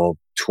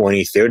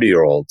 20,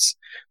 30-year-olds.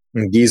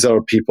 And these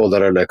are people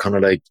that are like kind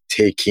of like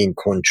taking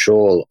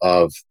control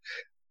of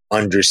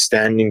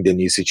understanding the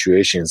new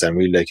situations and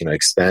really like,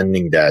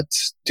 expanding that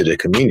to the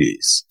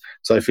communities.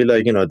 So I feel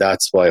like,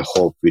 that's why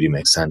hope really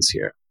makes sense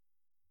here.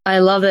 I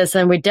love this.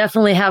 And we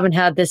definitely haven't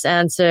had this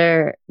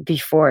answer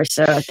before.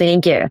 So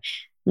thank you.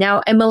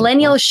 Now, a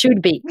millennial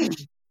should be.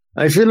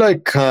 I feel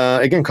like,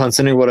 again,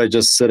 concerning what I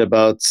just said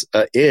about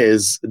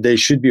is they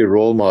should be a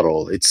role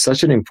model. It's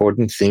such an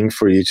important thing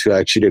for you to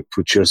actually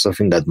put yourself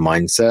in that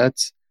mindset.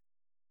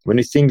 When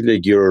you think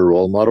like you're a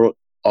role model,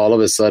 all of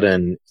a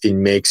sudden it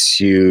makes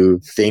you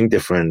think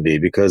differently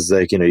because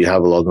like, you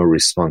have a lot more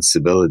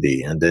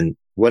responsibility. And then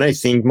when I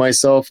think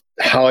myself,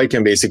 how I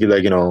can basically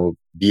like,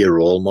 be a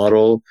role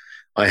model,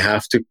 I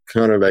have to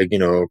kind of like,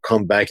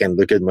 come back and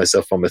look at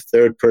myself from a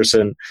third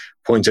person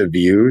point of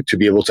view to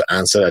be able to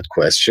answer that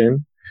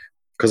question.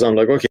 Because I'm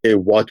like, okay,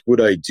 what would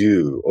I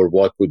do or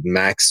what would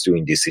Max do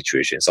in these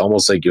situations?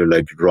 Almost like you're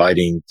like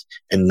writing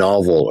a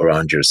novel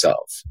around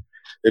yourself.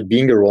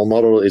 Being a role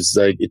model is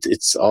like,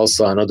 it's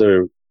also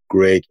another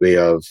great way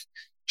of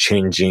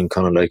changing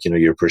kind of like,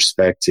 your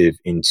perspective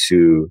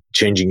into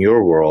changing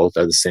your world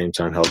at the same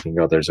time helping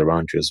others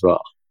around you as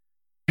well.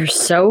 You're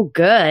so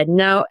good.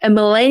 Now, a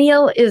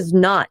millennial is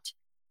not.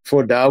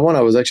 For that one,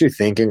 I was actually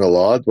thinking a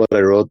lot. What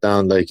I wrote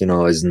down, like,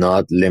 is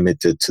not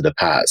limited to the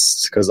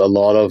past because a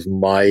lot of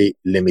my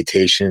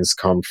limitations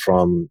come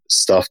from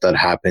stuff that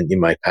happened in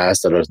my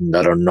past that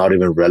are not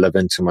even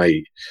relevant to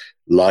my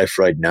life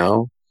right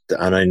now.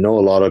 And I know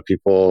a lot of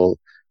people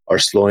are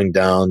slowing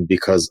down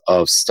because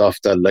of stuff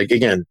that, like,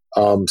 again,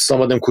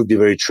 some of them could be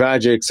very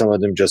tragic. Some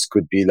of them just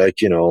could be like,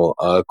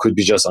 could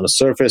be just on the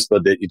surface,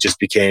 but it just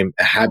became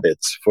a habit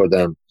for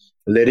them.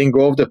 Letting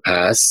go of the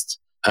past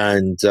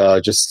and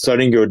just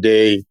starting your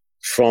day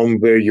from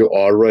where you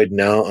are right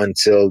now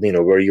until,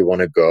 where you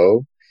want to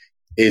go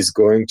is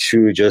going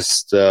to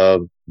just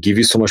give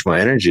you so much more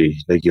energy.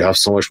 Like you have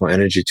so much more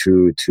energy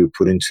to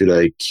put into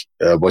like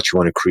what you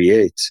want to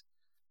create.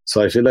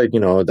 So I feel like,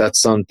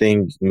 that's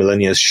something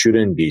millennials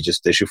shouldn't be.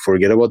 Just they should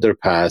forget about their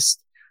past.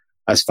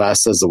 As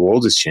fast as the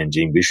world is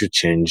changing, we should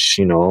change,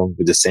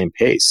 with the same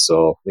pace.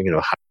 So,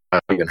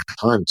 have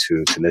time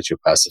to let your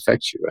past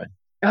affect you, right?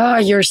 Oh,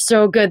 you're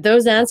so good.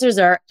 Those answers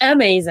are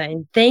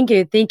amazing. Thank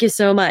you. Thank you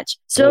so much.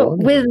 So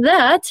with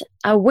that,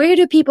 where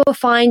do people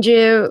find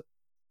you?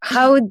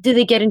 How do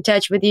they get in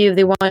touch with you if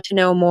they want to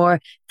know more?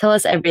 Tell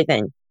us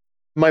everything.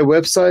 My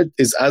website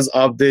is as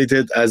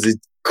updated as it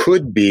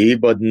could be,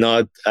 but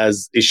not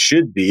as it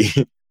should be.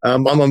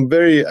 I'm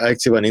very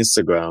active on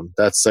Instagram.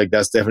 That's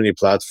definitely a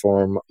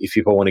platform. If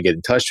people want to get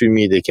in touch with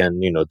me, they can,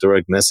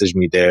 direct message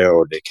me there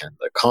or they can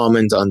like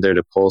comment under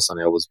the post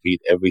and I always read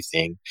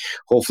everything.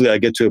 Hopefully I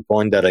get to a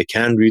point that I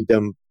can read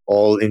them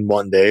all in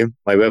one day.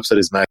 My website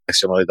is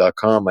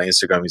maxjamali.com. My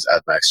Instagram is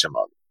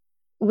 @maxjamali.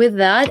 With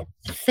that,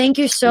 thank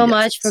you so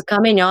much for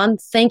coming on.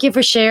 Thank you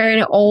for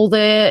sharing all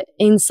the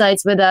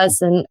insights with us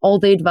and all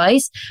the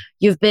advice.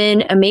 You've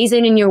been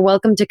amazing and you're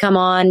welcome to come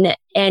on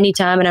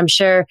anytime. And I'm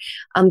sure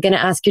I'm going to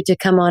ask you to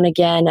come on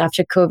again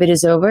after COVID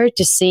is over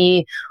to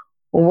see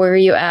where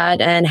you're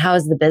at and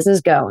how's the business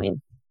going.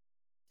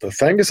 So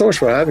thank you so much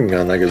for having me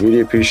on. Like, I really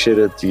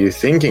appreciated you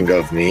thinking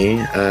of me,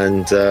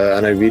 and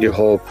I really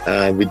hope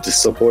with the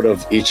support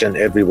of each and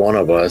every one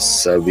of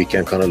us, we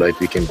can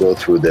go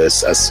through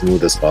this as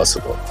smooth as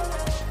possible.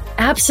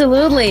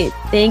 Absolutely.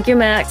 Thank you,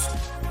 Max.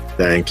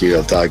 Thank you.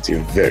 I'll talk to you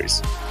very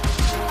soon.